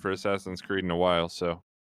excited for Assassin's Creed in a while. So,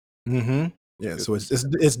 yeah, so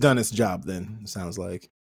it's done its job. Then it sounds like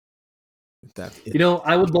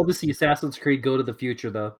I would love to see Assassin's Creed go to the future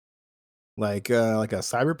though, like a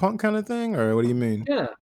cyberpunk kind of thing, or what do you mean?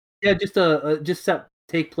 Yeah, just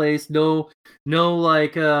take place. No,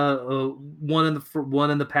 like one in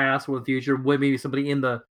the past or the future. Maybe somebody in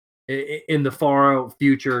the far out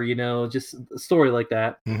future. Just a story like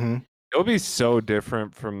that. It'll be so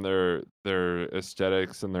different from their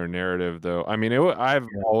aesthetics and their narrative, though. I mean, I've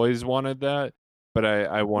always wanted that, but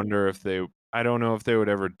I wonder if I don't know if they would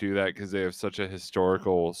ever do that because they have such a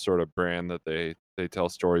historical sort of brand that they tell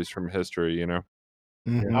stories from history.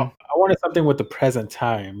 I wanted something with the present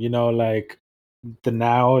time. Like the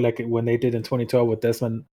now, like when they did in 2012 with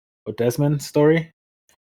Desmond's story.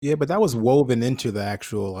 Yeah, but that was woven into the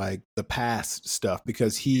actual like the past stuff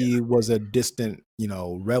because he was a distant,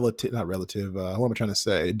 not relative. What am I trying to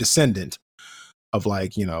say? Descendant of of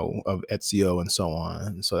Ezio and so on.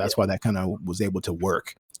 And so that's why that kind of was able to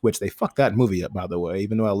work. Which they fucked that movie up, by the way.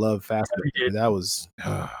 Even though I love Fast, that was.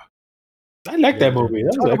 I like that movie.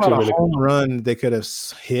 That was actually really home run they could have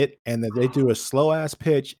hit, and that they do a slow ass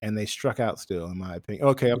pitch, and they struck out still, in my opinion.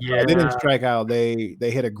 Okay, they didn't strike out. They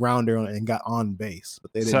hit a grounder and got on base,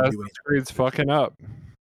 but they didn't do anything. Creed's fucking up.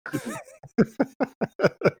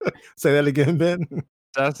 Say that again, Ben.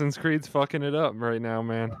 Assassin's Creed's fucking it up right now,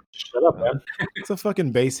 man. Shut up, man. It's a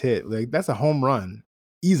fucking base hit. Like that's a home run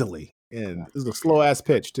easily, and it's a slow ass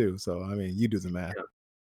pitch too. So I mean, you do the math.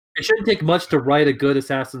 It shouldn't take much to write a good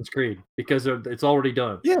Assassin's Creed because it's already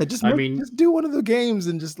done. Yeah, just do one of the games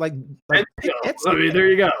and just like Ezio. I mean, there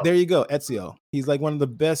you go. There you go, Ezio. He's like one of the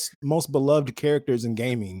best, most beloved characters in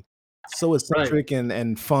gaming. So eccentric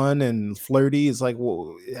and fun and flirty. It's like,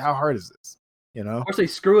 well, how hard is this? Of course, they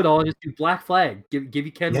screw it all and just do Black Flag. Give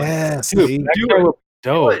you Ken. Yeah,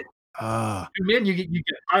 dope. Man, you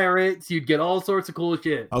get pirates, you get all sorts of cool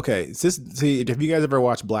shit. Okay, have you guys ever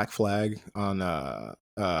watched Black Flag on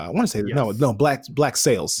I want to say no Black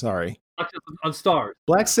Sails, sorry. On Stars.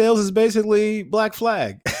 Black Sails is basically Black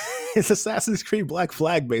Flag. It's Assassin's Creed Black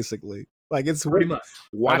Flag basically. Like it's pretty much.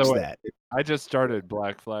 Watch that. I just started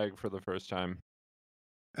Black Flag for the first time.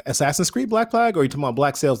 Assassin's Creed Black Flag, or are you talking about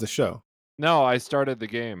Black Sails the show? No, I started the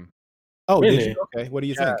game. Oh, really? Did you? Okay, what do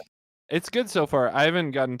you think? It's good so far. I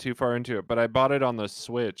haven't gotten too far into it, but I bought it on the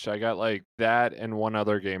Switch. I got like that and one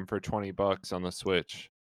other game for $20 on the Switch.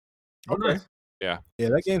 Okay. Yeah,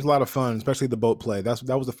 that game's a lot of fun, especially the boat play. That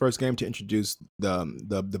was the first game to introduce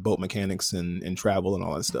the boat mechanics and travel and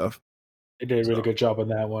all that stuff. They did a really good job on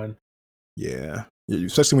that one. Yeah,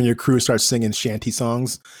 especially when your crew starts singing shanty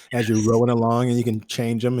songs as you're rowing along, and you can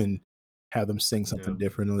change them and have them sing something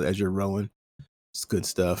different as you're rowing. It's good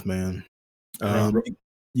stuff, man.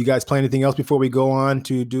 You guys play anything else before we go on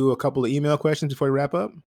to do a couple of email questions before we wrap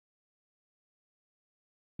up?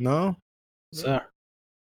 No? Sir.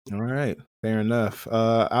 All right. Fair enough.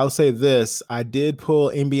 I'll say this. I did pull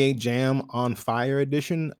NBA Jam on Fire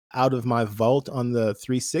Edition out of my vault on the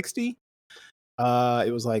 360.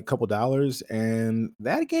 It was like a couple dollars, and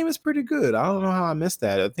that game is pretty good. I don't know how I missed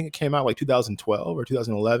that. I think it came out like 2012 or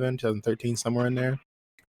 2011, 2013, somewhere in there.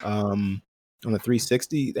 On the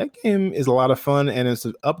 360, that game is a lot of fun, and it's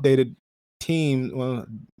updated team, well,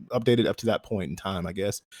 updated up to that point in time, I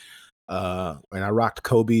guess. And I rocked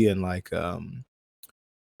Kobe and like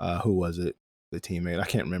who was it? The teammate. I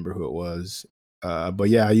can't remember who it was. But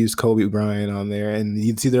yeah, I used Kobe Bryant on there, and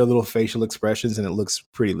you'd see their little facial expressions, and it looks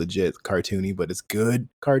pretty legit cartoony, but it's good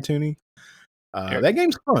cartoony. That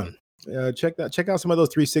game's fun. Check out some of those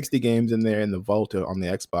 360 games in there in the vault on the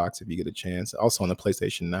Xbox if you get a chance. Also on the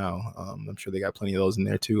PlayStation Now. I'm sure they got plenty of those in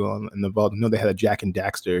there too in the vault. I know they had a Jack and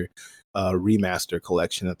Daxter remaster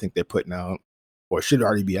collection. I think they're putting out, or it should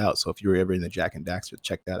already be out. So if you were ever in the Jack and Daxter,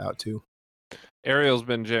 check that out too. Ariel's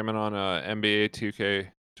been jamming on NBA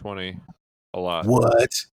 2K20 a lot.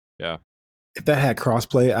 What? Yeah. If that had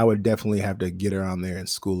crossplay, I would definitely have to get her on there and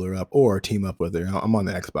school her up or team up with her. I'm on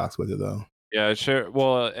the Xbox with her though. Yeah, sure.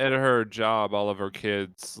 Well, at her job, all of her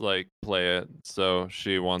kids like play it, so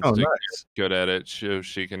she wants to get good at it so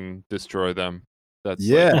she can destroy them. That's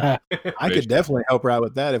yeah. I could definitely help her out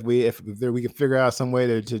with that if we can figure out some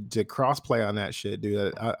way to cross play on that shit,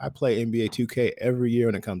 dude. I play NBA 2K every year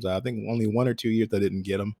when it comes out. I think only 1 or 2 years I didn't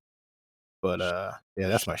get them, but yeah,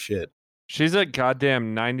 that's my shit. She's at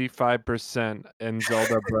goddamn 95% in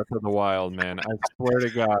Zelda Breath of the Wild, man. I swear to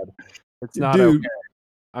God, it's not dude, okay.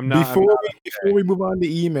 I'm not. Before we move on to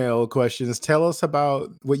email questions, tell us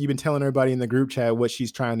about what you've been telling everybody in the group chat. What she's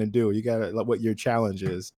trying to do. You got what your challenge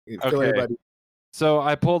is. Okay. So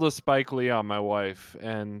I pulled a Spike Lee on my wife,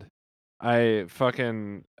 and I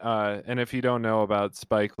fucking and if you don't know about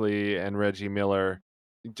Spike Lee and Reggie Miller,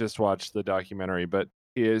 just watch the documentary. But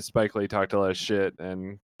Spike Lee talked a lot of shit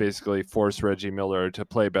and basically forced Reggie Miller to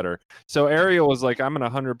play better. So Ariel was like, "I'm an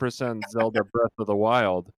 100% Zelda Breath of the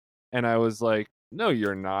Wild," and I was like, "No,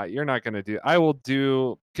 you're not. You're not gonna do. I will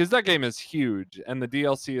do because that game is huge and the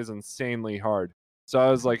DLC is insanely hard. So I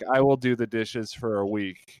was like, I will do the dishes for a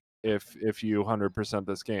week if you 100%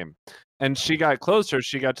 this game." And she got closer.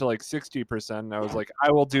 She got to like 60%. And I was like,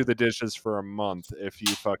 I will do the dishes for a month if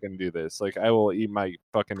you fucking do this. Like, I will eat my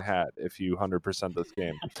fucking hat if you 100% this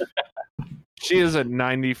game. She is at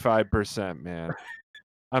 95%, man.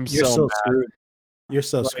 You're so mad. Screwed. You're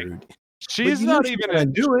so screwed. She's not even gonna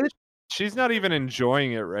do it. She's not even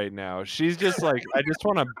enjoying it right now. She's just like, I just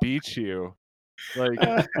want to beat you.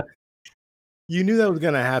 Like, you knew that was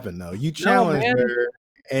gonna happen, though. You challenged her,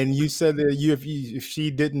 and you said that if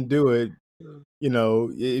she didn't do it,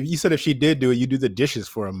 you said if she did do it, you do the dishes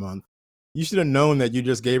for a month. You should have known that you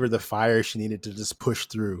just gave her the fire she needed to just push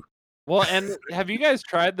through. Well, and have you guys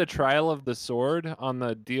tried the Trial of the Sword on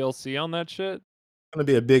the DLC on that shit? It's gonna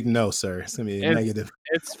be a big no, sir. It's gonna be a negative.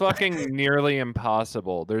 It's fucking nearly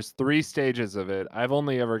impossible. There's 3 stages of it. I've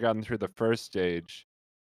only ever gotten through the first stage.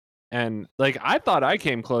 And like I thought I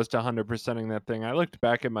came close to 100%ing that thing. I looked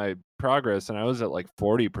back at my progress and I was at like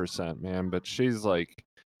 40%, man. But she has like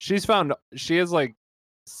 6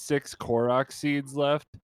 Korok seeds left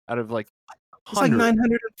out of like it's like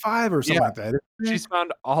 905 or something like that. She's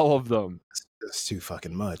found all of them. That's too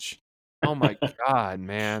fucking much. Oh my God,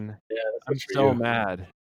 man. Yeah, I'm so mad.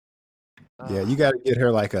 Yeah, you got to get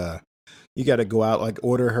her like you got to go out, like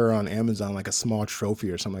order her on Amazon, like a small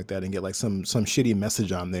trophy or something like that, and get like some shitty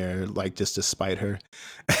message on there, like just to spite her,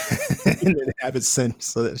 and then have it sent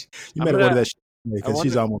so that you better order that shit because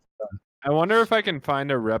she's almost done. I wonder if I can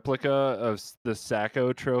find a replica of the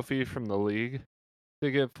Sacco trophy from the league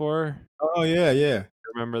to get for her. Oh yeah.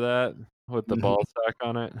 Remember that with the ball sack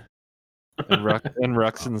on it and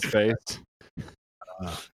Ruxin's face.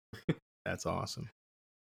 That's awesome.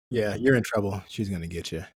 Yeah, you're in trouble. She's gonna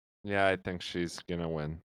get you. Yeah, I think she's gonna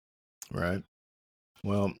win. Right.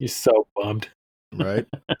 Well, you're so bummed. Right.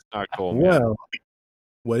 Not cool. Man. Well,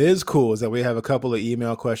 what is cool is that we have a couple of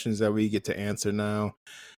email questions that we get to answer now.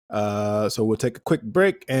 So we'll take a quick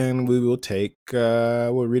break and we will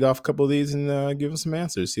we'll read off a couple of these and give them some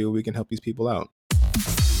answers, see what we can help these people out.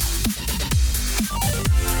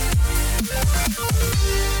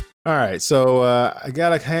 All right, so I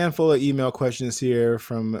got a handful of email questions here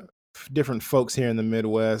from different folks here in the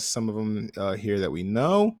Midwest, some of them here that we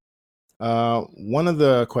know. One of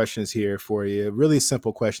the questions here for you, really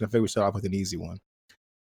simple question. I think we start off with an easy one.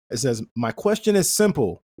 It says, my question is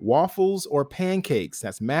simple. Waffles or pancakes?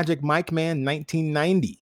 That's Magic Mike Man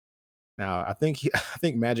 1990. Now, I think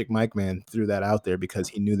Magic Mike Man threw that out there because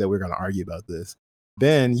he knew that we were going to argue about this.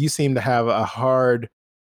 Ben, you seem to have a hard,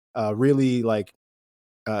 really like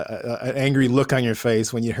an angry look on your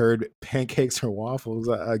face when you heard pancakes or waffles.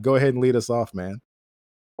 Go ahead and lead us off, man.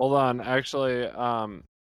 Hold on. Actually, I'm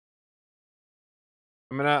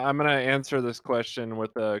gonna answer this question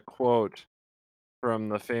with a quote from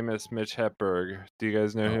the famous Mitch Hedberg. Do you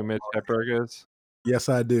guys know who Mitch Hedberg is? Yes,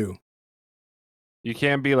 I do. You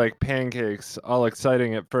can't be like pancakes, all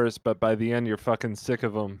exciting at first, but by the end you're fucking sick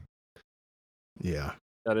of them. Yeah.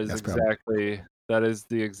 That is That's probably-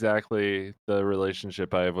 exactly the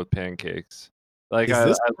relationship I have with pancakes. Like Is I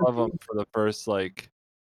this love them for the first like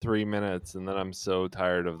 3 minutes, and then I'm so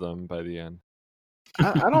tired of them by the end.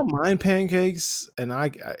 I don't mind pancakes, and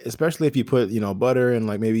especially if you put butter and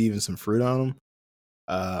like maybe even some fruit on them.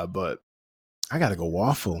 But I gotta go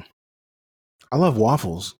waffle. I love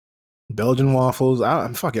waffles, Belgian waffles.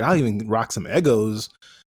 Fuck it. I'll even rock some Eggos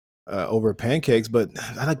over pancakes. But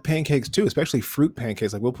I like pancakes too, especially fruit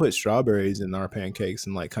pancakes. Like we'll put strawberries in our pancakes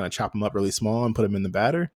and like kind of chop them up really small and put them in the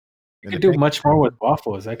batter. You And could the do much more with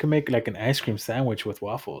waffles. I could make like an ice cream sandwich with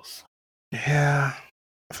waffles. Yeah.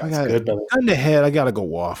 If I That's got good, brother. gun to head, I gotta go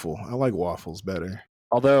waffle. I like waffles better.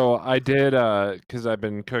 Although I did, because I've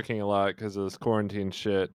been cooking a lot because of this quarantine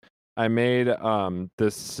shit. I made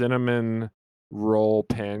this cinnamon roll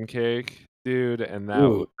pancake, dude, and that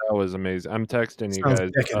Ooh. that was amazing. I'm texting you Sounds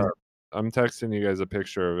guys. decadent. I'm texting you guys a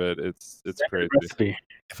picture of it. It's crazy. Recipe.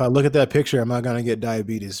 If I look at that picture, I'm not gonna get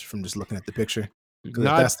diabetes from just looking at the picture. 'Cause if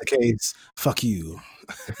Not that's the case, fuck you.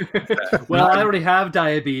 Well, I already have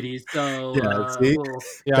diabetes, so Yeah, see?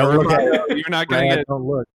 yeah, Don't look at Armando, it. you're not gonna Brad, get don't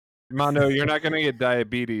look. Armando, you're not gonna get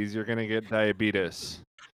diabetes. You're gonna get diabetes.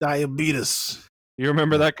 Diabetes. You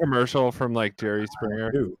remember that commercial from like Jerry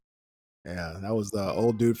Springer? Dude. Yeah, that was the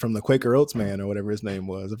old dude from the Quaker Oats man or whatever his name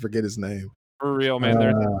was. I forget his name. For real, man.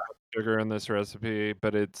 There's no sugar in this recipe,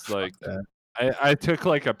 but it's like that. I took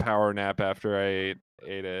like a power nap after I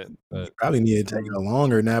ate it. But Probably needed to take a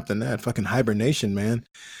longer nap than that. Fucking hibernation, man.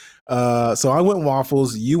 So I went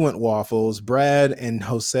waffles. You went waffles. Brad and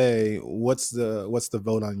Jose, what's the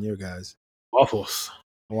vote on your guys? Waffles.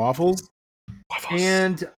 Waffles? Waffles.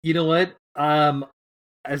 And you know what?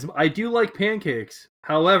 As I do like pancakes,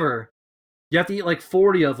 however, you have to eat like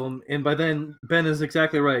 40 of them, and by then Ben is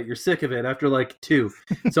exactly right. You're sick of it after like 2.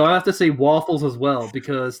 So I have to say waffles as well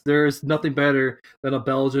because there's nothing better than a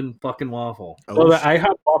Belgian fucking waffle. So the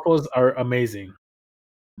IHOP waffles are amazing.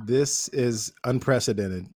 This is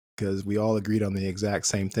unprecedented because we all agreed on the exact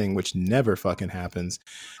same thing, which never fucking happens.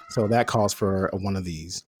 So that calls for one of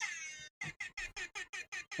these.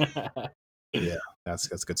 Yeah, that's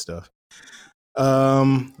good stuff.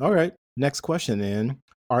 All right. Next question then.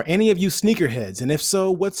 Are any of you sneakerheads? And if so,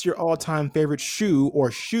 what's your all-time favorite shoe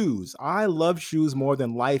or shoes? I love shoes more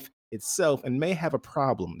than life itself and may have a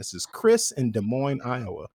problem. This is Chris in Des Moines,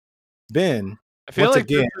 Iowa. Ben, I feel once like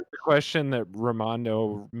again, this is the question that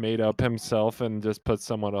Ramondo made up himself and just put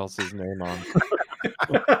someone else's name on.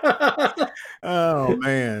 oh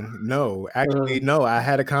man, no, actually, no. I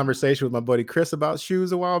had a conversation with my buddy Chris about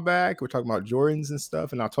shoes a while back. We're talking about Jordans and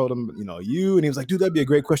stuff, and I told him, and he was like, "Dude, that'd be a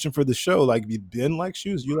great question for the show. Like, you Ben like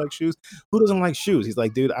shoes? You like shoes? Who doesn't like shoes?" He's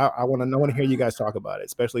like, "Dude, I want to hear you guys talk about it,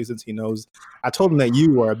 especially since he knows." I told him that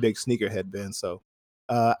you are a big sneakerhead, Ben. So,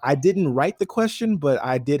 I didn't write the question, but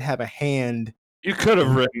I did have a hand. You could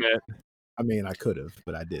have written it. I mean, I could have,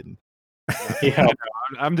 but I didn't. Yeah.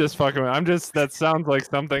 I'm just fucking. That sounds like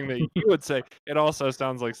something that you would say. It also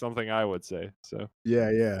sounds like something I would say. So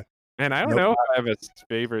Yeah. man, I don't Nope. know if I have a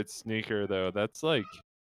favorite sneaker though. That's like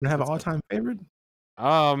You have an all-time favorite?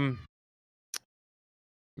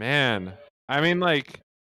 man. I mean, like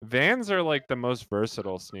Vans are like the most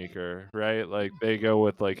versatile sneaker, right? Like they go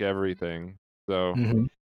with like everything. So, Mhm.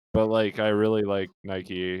 but like I really like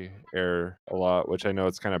Nike Air a lot, which I know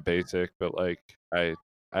it's kind of basic, but like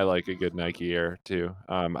I like a good Nike Air too.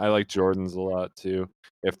 I like Jordans a lot too,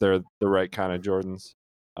 if they're the right kind of Jordans.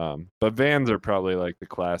 But Vans are probably like the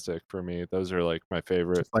classic for me. Those are like my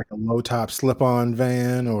favorite. Just like a low top slip on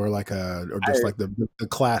Van, or like the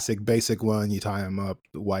classic basic one. You tie them up,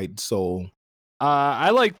 the white sole. I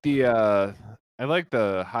like the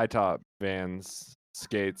high top Vans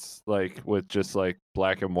skates, like with just like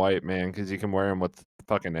black and white, man, because you can wear them with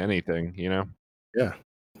fucking anything, Yeah,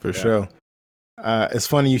 for Yeah. sure. It's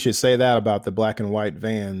funny you should say that about the black and white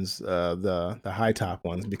Vans, the high top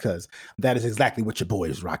ones, because that is exactly what your boy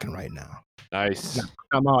is rocking right now. Nice.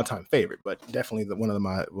 Not my all time favorite, but definitely one of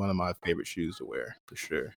my favorite shoes to wear for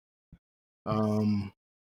sure.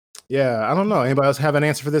 Yeah, I don't know. Anybody else have an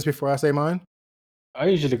answer for this before I say mine? I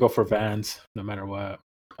usually go for Vans, no matter what.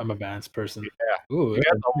 I'm a Vans person. Yeah. Ooh, You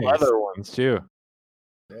got the nice. leather ones too,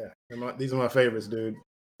 Yeah, these are my favorites, dude.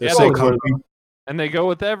 They're Yeah, so those were- comfy. and they go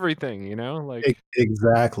with everything, like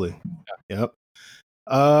Exactly. Yep.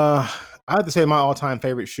 I have to say my all-time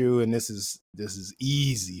favorite shoe, and this is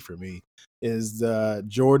easy for me, is the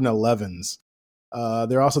Jordan 11s.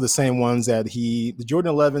 They're also the same ones that the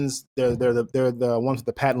Jordan 11s. They're the ones with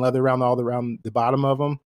the patent leather around the bottom of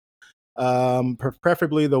them.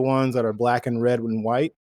 Preferably the ones that are black and red and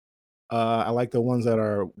white. I like the ones that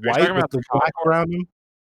are white talking with about the the black Concord? around them.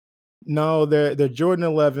 No, they're Jordan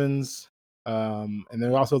 11s, and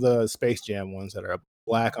they're also the Space Jam ones that are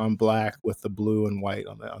black on black with the blue and white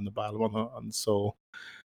on the bottom on the sole.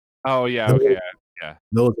 Oh yeah, Those, okay. Yeah.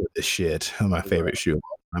 those are the shit. My favorite shoe.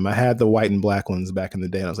 I had the white and black ones back in the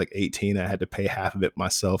day. And I was like 18. I had to pay half of it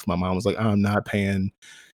myself. My mom was like, "I'm not paying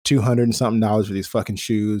 $200 and something for these fucking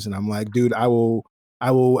shoes." And I'm like, "Dude, I will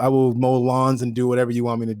mow lawns and do whatever you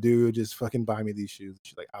want me to do. Just fucking buy me these shoes."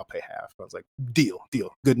 She's like, "I'll pay half." I was like, "Deal,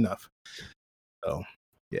 good enough." So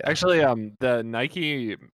yeah. Actually, the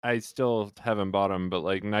Nike, I still haven't bought them, but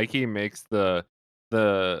like Nike makes the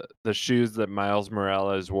shoes that Miles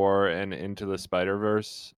Morales wore and Into the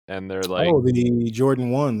Spider-Verse, and they're like, the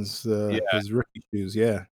Jordan 1s, Yeah. his rookie shoes.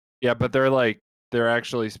 Yeah. yeah, but they're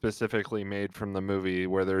actually specifically made from the movie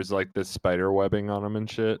where there's like this spider webbing on them and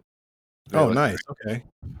shit. They Oh, look nice. Okay.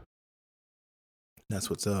 That's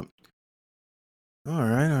what's up. All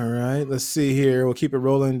right. Let's see here. We'll keep it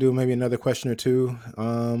rolling. Do maybe another question or two.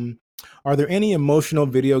 Are there any emotional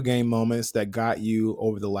video game moments that got you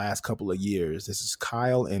over the last couple of years? This is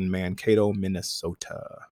Kyle in Mankato,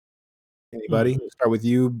 Minnesota. Anybody? We'll start with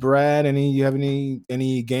you, Brad. You have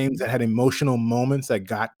any games that had emotional moments that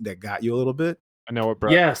got you a little bit? I know what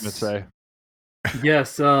Brad's gonna say.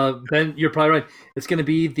 Yes, Ben, you're probably right. It's going to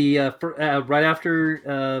be the right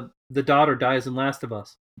after the daughter dies in Last of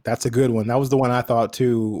Us. That's a good one. That was the one I thought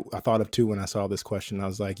of too when I saw this question. I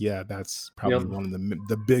was like, yeah, that's probably one of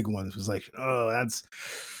the big ones. It was like, oh,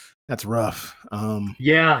 that's rough.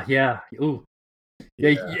 Yeah. Ooh.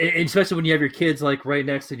 Yeah, especially when you have your kids like right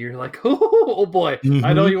next to you, you're like, oh boy,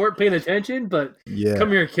 I know you weren't paying attention, but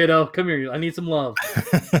come here, kiddo, come here. I need some love.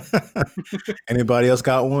 Anybody else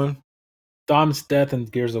got one? Dom's death in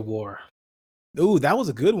Gears of War. Ooh, that was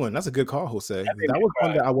a good one. That's a good call, Jose. That was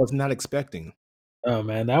one that I was not expecting. Oh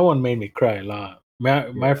man, that one made me cry a lot.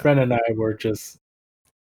 My friend and I were just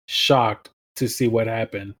shocked to see what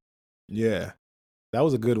happened. Yeah, that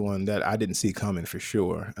was a good one that I didn't see coming for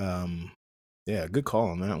sure. Yeah, good call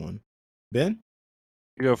on that one. Ben,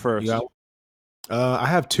 you go first. I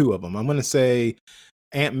have two of them. I'm gonna say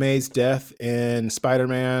Aunt May's death in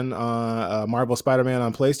Spider-Man, Marvel Spider-Man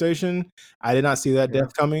on PlayStation. I did not see that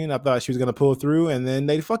death coming. I thought she was gonna pull through, and then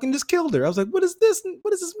they fucking just killed her. I was like, "What is this?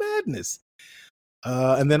 What is this madness?"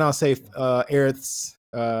 And then I'll say Aerith's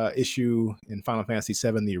issue in Final Fantasy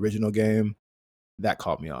VII, the original game, that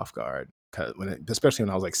caught me off guard. Especially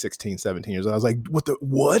when I was like 16, 17 years old. I was like,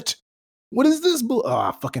 what? What is this?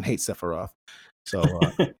 I fucking hate Sephiroth. So,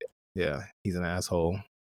 yeah, he's an asshole.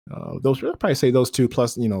 I'd probably say those two,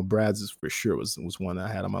 plus, Brad's for sure was one I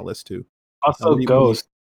had on my list too. Also, Ghost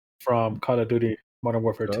from Call of Duty Modern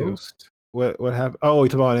Warfare 2. What happened? Oh, you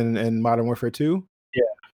talking about in Modern Warfare 2?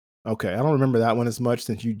 Yeah. Okay, I don't remember that one as much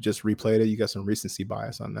since you just replayed it. You got some recency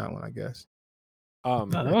bias on that one, I guess. No,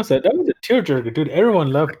 that was a tearjerker, dude.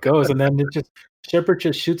 Everyone loved Ghost, and then Shepard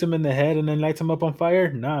just shoots him in the head and then lights him up on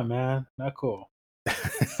fire. Nah, man, not cool.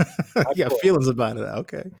 You got feelings about it.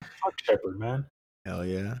 Okay. Fuck Shepard, man. Hell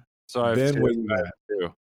yeah. So I have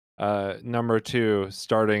two. Number 2,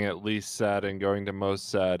 starting at least sad and going to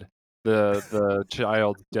most sad. The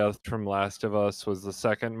child's death from Last of Us was the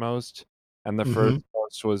second most, and the first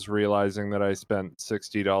most was realizing that I spent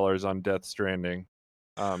 $60 on Death Stranding.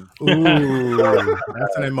 Ooh,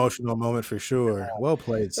 that's an emotional moment for sure. Well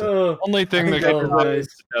played. Only thing that can the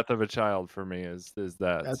death of a child for me is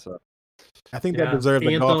that. So. I think that deserves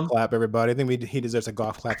a golf clap, everybody. I think he deserves a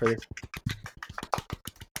golf clap for this.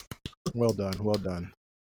 Well done.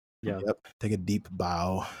 Yeah. Yep. Take a deep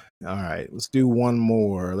bow. All right, let's do one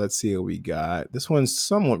more. Let's see what we got. This one's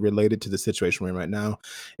somewhat related to the situation we're in right now.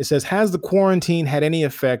 It says, has the quarantine had any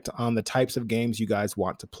effect on the types of games you guys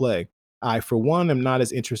want to play? I, for one, am not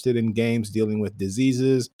as interested in games dealing with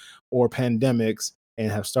diseases or pandemics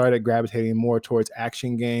and have started gravitating more towards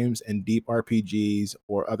action games and deep RPGs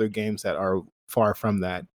or other games that are far from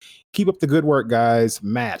that. Keep up the good work, guys.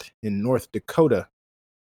 Matt in North Dakota.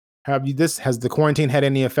 Has the quarantine had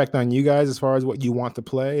any effect on you guys as far as what you want to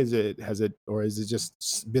play? Is it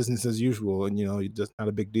just business as usual and just not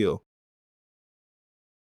a big deal?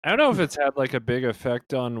 I don't know if it's had like a big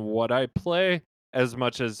effect on what I play as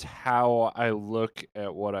much as how I look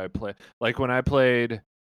at what I play. Like when I played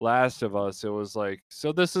Last of Us, it was like,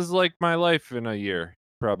 so this is like my life in a year,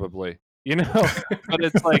 probably. But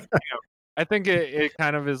it's like, I think it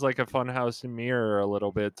kind of is like a funhouse mirror a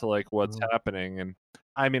little bit to like what's happening. And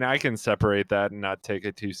I mean, I can separate that and not take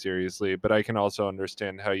it too seriously, but I can also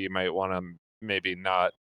understand how you might want to maybe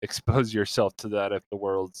not expose yourself to that if the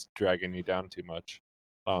world's dragging you down too much.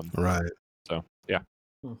 Right. So yeah.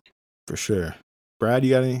 For sure. Brad,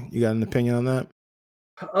 you got an opinion on that?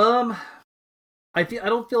 I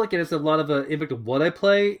don't feel like it has a lot of an impact on what I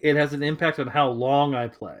play. It has an impact on how long I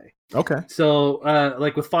play. Okay. So,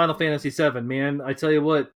 like with Final Fantasy VII, man, I tell you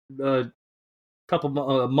what, a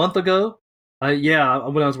month ago, when I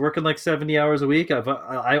was working like 70 hours a week,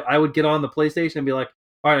 I would get on the PlayStation and be like,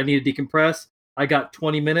 all right, I need to decompress. I got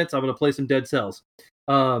 20 minutes. I'm gonna play some Dead Cells.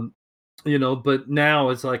 But now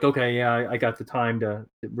it's like, okay, yeah, I got the time to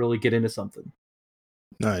really get into something.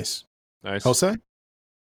 Nice. Nice. Jose?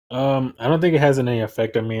 I don't think it has any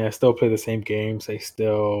effect on me. I still play the same games. I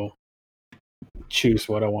still choose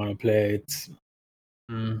what I want to play. It's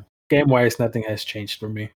game wise, nothing has changed for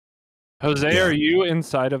me. Jose, Yeah. are you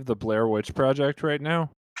inside of the Blair Witch Project right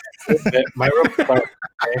now? My room,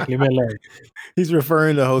 leave me alone. He's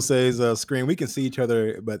referring to Jose's screen. We can see each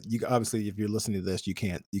other, but you obviously, if you're listening to this, you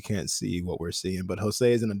can't see what we're seeing. But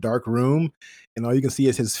Jose is in a dark room, and all you can see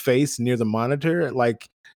is his face near the monitor, like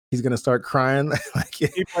he's gonna start crying. Like,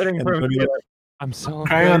 Keep waiting and for him when to he- be like, I'm so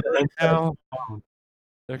Crying afraid on the right inside. now.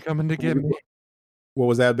 They're coming to get me. what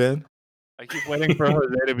was that, Ben? I keep waiting for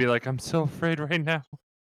Jose to be like, I'm so afraid right now.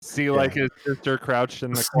 See like his sister crouched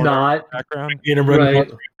in the corner in Snot. the background. Get him running Right. right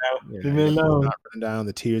now. Yeah, Leave me he's alone. not running down,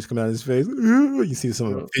 the tears come out of his face. You see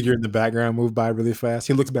some figure in the background move by really fast.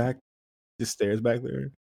 He looks back, just stares back there.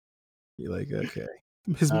 You're like, okay,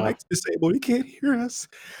 his mic's disabled. He can't hear us.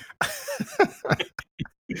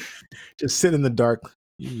 Just sit in the dark,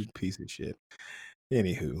 you piece of shit.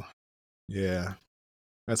 Anywho, yeah,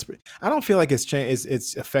 I don't feel like it's changed.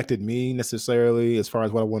 It's affected me necessarily as far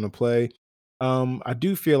as what I want to play. I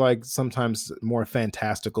do feel like sometimes more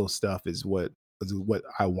fantastical stuff is what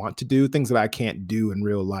I want to do. Things that I can't do in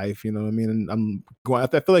real life. You know what I mean? And I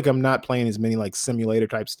feel like I'm not playing as many like simulator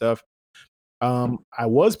type stuff. I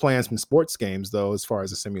was playing some sports games though, as far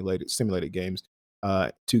as the simulated games,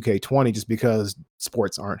 2K20, just because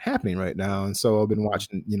sports aren't happening right now, and so I've been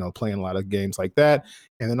watching, playing a lot of games like that,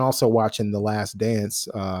 and then also watching The Last Dance,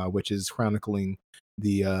 which is chronicling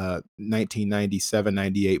the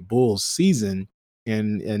 1997-98 Bulls season,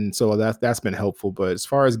 and so that's been helpful. But as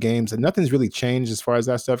far as games, and nothing's really changed as far as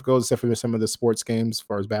that stuff goes, except for some of the sports games as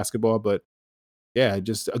far as basketball. But yeah,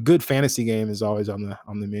 just a good fantasy game is always on the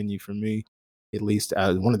menu for me. At least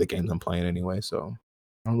one of the games I'm playing anyway. So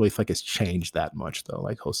I don't really think it's changed that much though,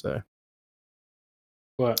 like Jose.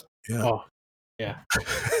 What? Yeah. Oh, yeah.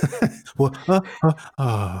 Well,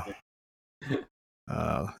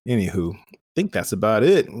 anywho, I think that's about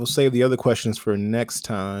it. We'll save the other questions for next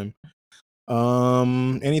time.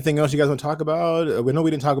 Anything else you guys want to talk about? We know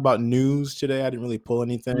we didn't talk about news today. I didn't really pull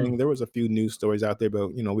anything. There was a few news stories out there,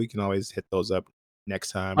 but we can always hit those up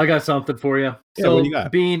next time. I got something for you. Yeah, So what do you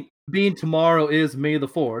got? being tomorrow is May the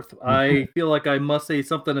 4th, I feel like I must say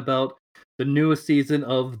something about the newest season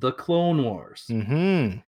of the Clone Wars.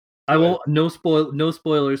 Mm-hmm. I won't no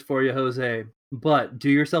spoilers for you, Jose, but do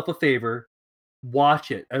yourself a favor,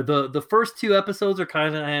 watch it. The first 2 episodes are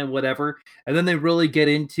kind of whatever, and then they really get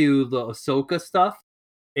into the Ahsoka stuff,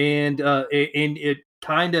 and it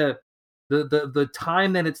kind of the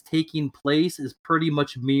time that it's taking place is pretty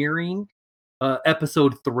much mirroring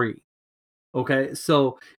episode 3. Okay,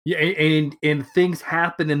 so yeah, and things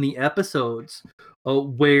happen in the episodes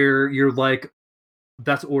where you're like,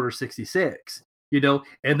 that's Order 66, and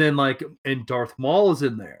then and Darth Maul is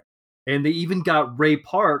in there, and they even got Ray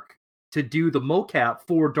Park to do the mocap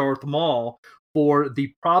for Darth Maul for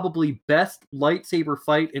the probably best lightsaber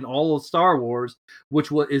fight in all of Star Wars,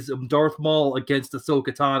 which is Darth Maul against Ahsoka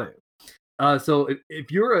Tano. So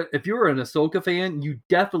if you're an Ahsoka fan, you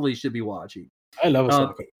definitely should be watching. I love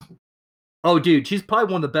Ahsoka. Oh, dude, she's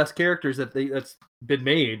probably one of the best characters that's been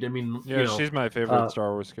made. I mean, Yeah, she's my favorite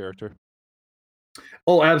Star Wars character.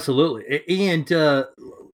 Oh, absolutely. And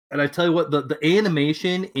I tell you what, the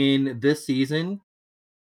animation in this season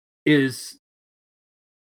is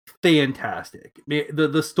fantastic.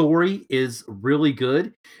 The story is really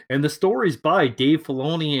good, and the story's by Dave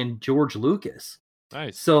Filoni and George Lucas.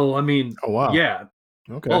 Nice. So, I mean, Oh wow. yeah.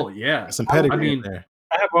 Okay. Oh, yeah. Some pedigree I mean, in there.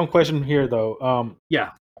 I have one question here though.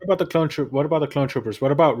 Yeah. What about the clone troopers?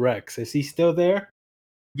 What about Rex? Is he still there?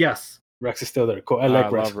 Yes. Rex is still there. Cool. I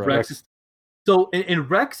like Rex. love Rex. Rex is, so and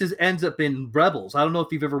Rex ends up in Rebels. I don't know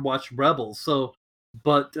if you've ever watched Rebels. So,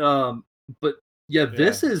 but yeah,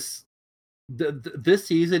 this is this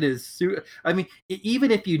season is. I mean, even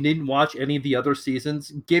if you didn't watch any of the other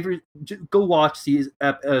seasons, go watch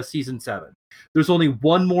season 7. There's only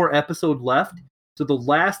one more episode left, so the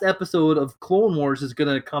last episode of Clone Wars is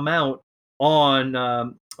going to come out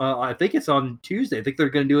on. I think it's on Tuesday. I think they're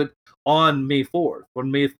going to do it on May 4th. On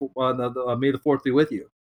May the 4th be with you.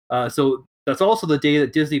 So that's also the day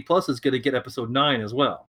that Disney Plus is going to get episode 9 as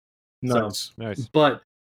well. Nice. Nice. But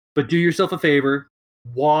do yourself a favor,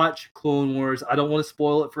 watch Clone Wars. I don't want to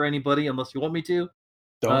spoil it for anybody unless you want me to.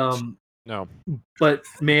 Don't. No. But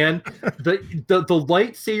man, the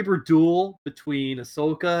lightsaber duel between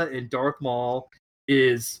Ahsoka and Darth Maul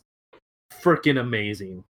is freaking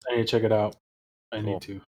amazing. I need to check it out. I Cool. need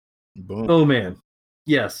to. Boom. Oh man,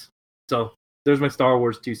 yes. So there's my Star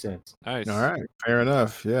Wars 2 cents. Nice. All right, fair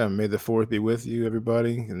enough. Yeah, may the 4th be with you,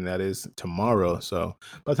 everybody, and that is tomorrow. So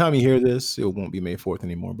by the time you hear this, it won't be May 4th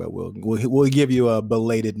anymore, but we'll give you a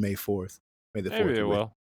belated May 4th. May the 4th Maybe be it with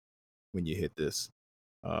will. when you hit this.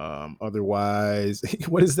 Otherwise,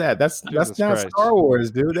 what is that? That's Jesus not Christ. Star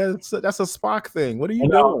Wars, dude. That's a Spock thing. What are you I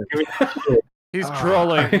know. doing? He's Ah.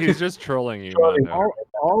 trolling. He's just trolling you. Trolling. Mondo.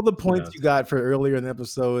 All the points Yeah. you got for earlier in the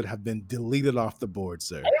episode have been deleted off the board,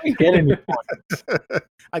 sir. I didn't get any points.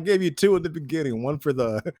 I gave you 2 at the beginning. One for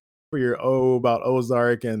your O about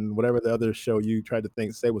Ozark and whatever the other show you tried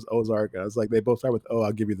to say was Ozark. I was like, they both start with O.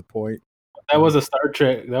 I'll give you the point. That was a Star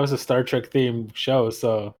Trek. That was a Star Trek themed show.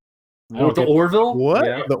 So I don't With the get- Orville? What?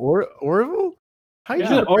 Yeah. The Orville? How you Yeah,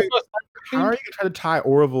 trying to Orville bring- is Star Trek how are themed? you trying to tie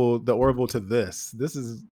the Orville to this? This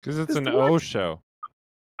is Because it's It's an the O one- show.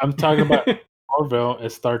 I'm talking about Orville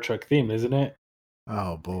is Star Trek theme, isn't it?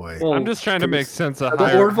 oh boy. Well, I'm just trying to make sense of the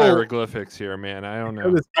hieroglyphics Orville- here, man. I don't It know.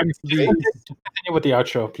 was meant to be- Continue with the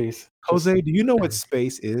outro, please. Jose, do you know what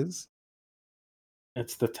space is?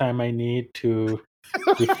 It's the time I need to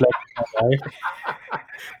reflect on my life.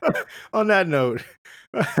 On that note,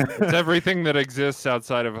 It's everything that exists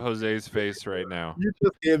outside of Jose's face right now. you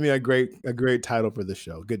just gave me a great title for the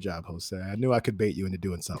show. Good job, Jose. I knew I could bait you into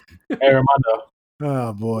doing something. Hey, Armando,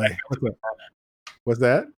 Oh boy. What's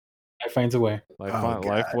that? life finds a way. Life, Oh,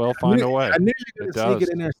 life God. will find a way. I knew you were It going to sneak does.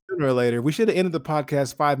 it in there sooner or later. We should have ended the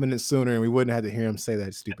podcast 5 minutes sooner and we wouldn't have to hear him say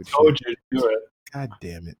that stupid shit. Told you to do it. God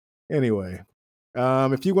damn it. Anyway,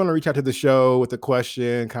 if you want to reach out to the show with a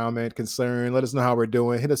question, comment, concern, let us know how we're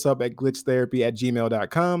doing. Hit us up at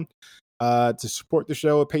glitchtherapy@gmail.com. To support the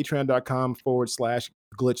show at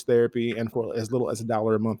patreon.com/glitchtherapy. And for as little as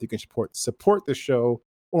 $1 a month, you can support the show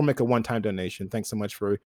or make a one-time donation. Thanks so much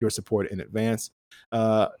for your support in advance.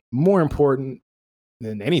 More important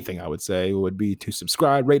than anything, I would say, would be to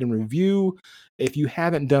subscribe, rate, and review. If you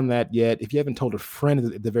haven't done that yet, if you haven't told a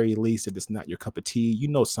friend at the very least, if it's not your cup of tea, you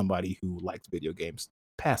know somebody who likes video games,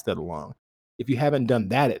 pass that along. If you haven't done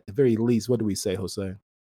that at the very least, what do we say, Jose?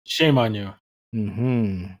 Shame on you,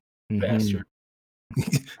 Mm-hmm. bastard.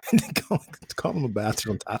 Call him a bastard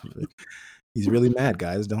on top of it. He's really mad,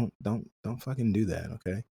 guys. Don't fucking do that,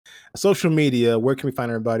 okay? Social media, where can we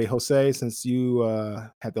find everybody? Jose, since you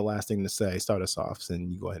had the last thing to say, start us off,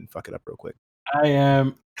 and you go ahead and fuck it up real quick. I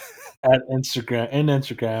am at Instagram.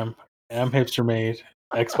 I'm hipster made.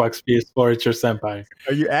 Xbox PS4, it's your senpai.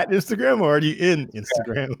 Are you at Instagram or are you in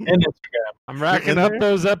Instagram? And Instagram. I'm racking in up there?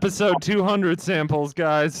 those episode 200 samples,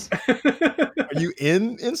 guys. Are you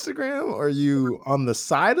in Instagram? Or are you on the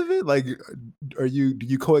side of it? Like, do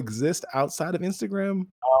you coexist outside of Instagram?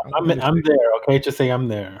 I'm there. Okay, just say I'm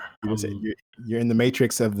there. You're in the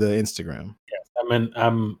matrix of the Instagram.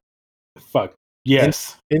 I'm fuck.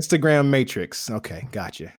 Yes. Instagram matrix. Okay,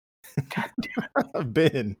 gotcha. God damn it. I've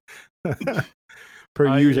been.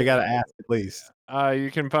 Per usual, I gotta ask at least. You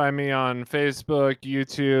can find me on Facebook,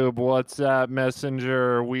 YouTube, WhatsApp,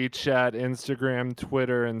 Messenger, WeChat, Instagram,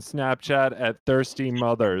 Twitter, and Snapchat at Thirsty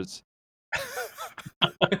Mothers.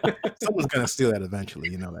 Someone's gonna steal that eventually.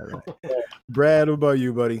 You know that, right? Brad, what about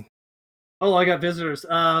you, buddy? Oh, I got visitors.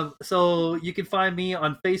 So you can find me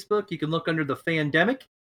on Facebook. You can look under the Fandemic,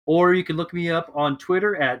 or you can look me up on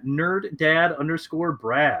Twitter at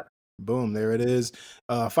nerddad_Brad. Boom, there it is.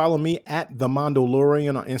 Follow me at the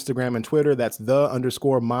Mondolorian on Instagram and Twitter. That's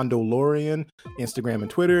the_Mondolorian, Instagram and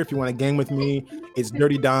Twitter. If you want to game with me, it's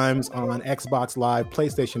Dirty Dimes on Xbox Live,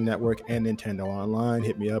 PlayStation Network, and Nintendo Online.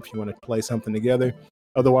 Hit me up if you want to play something together.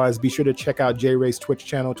 Otherwise, be sure to check out J Ray's Twitch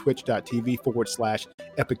channel,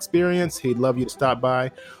 twitch.tv/epexperience. He'd love you to stop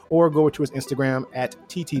by, or go to his Instagram at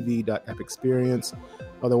ttv.epexperience.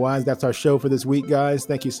 Otherwise, that's our show for this week, guys.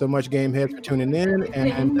 Thank you so much, Gamehead, for tuning in.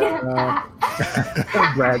 And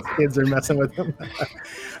Brad's kids are messing with him.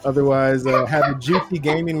 Otherwise, have a juicy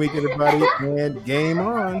gaming week, everybody, and game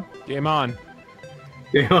on. Game on.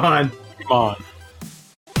 Game on. Come on.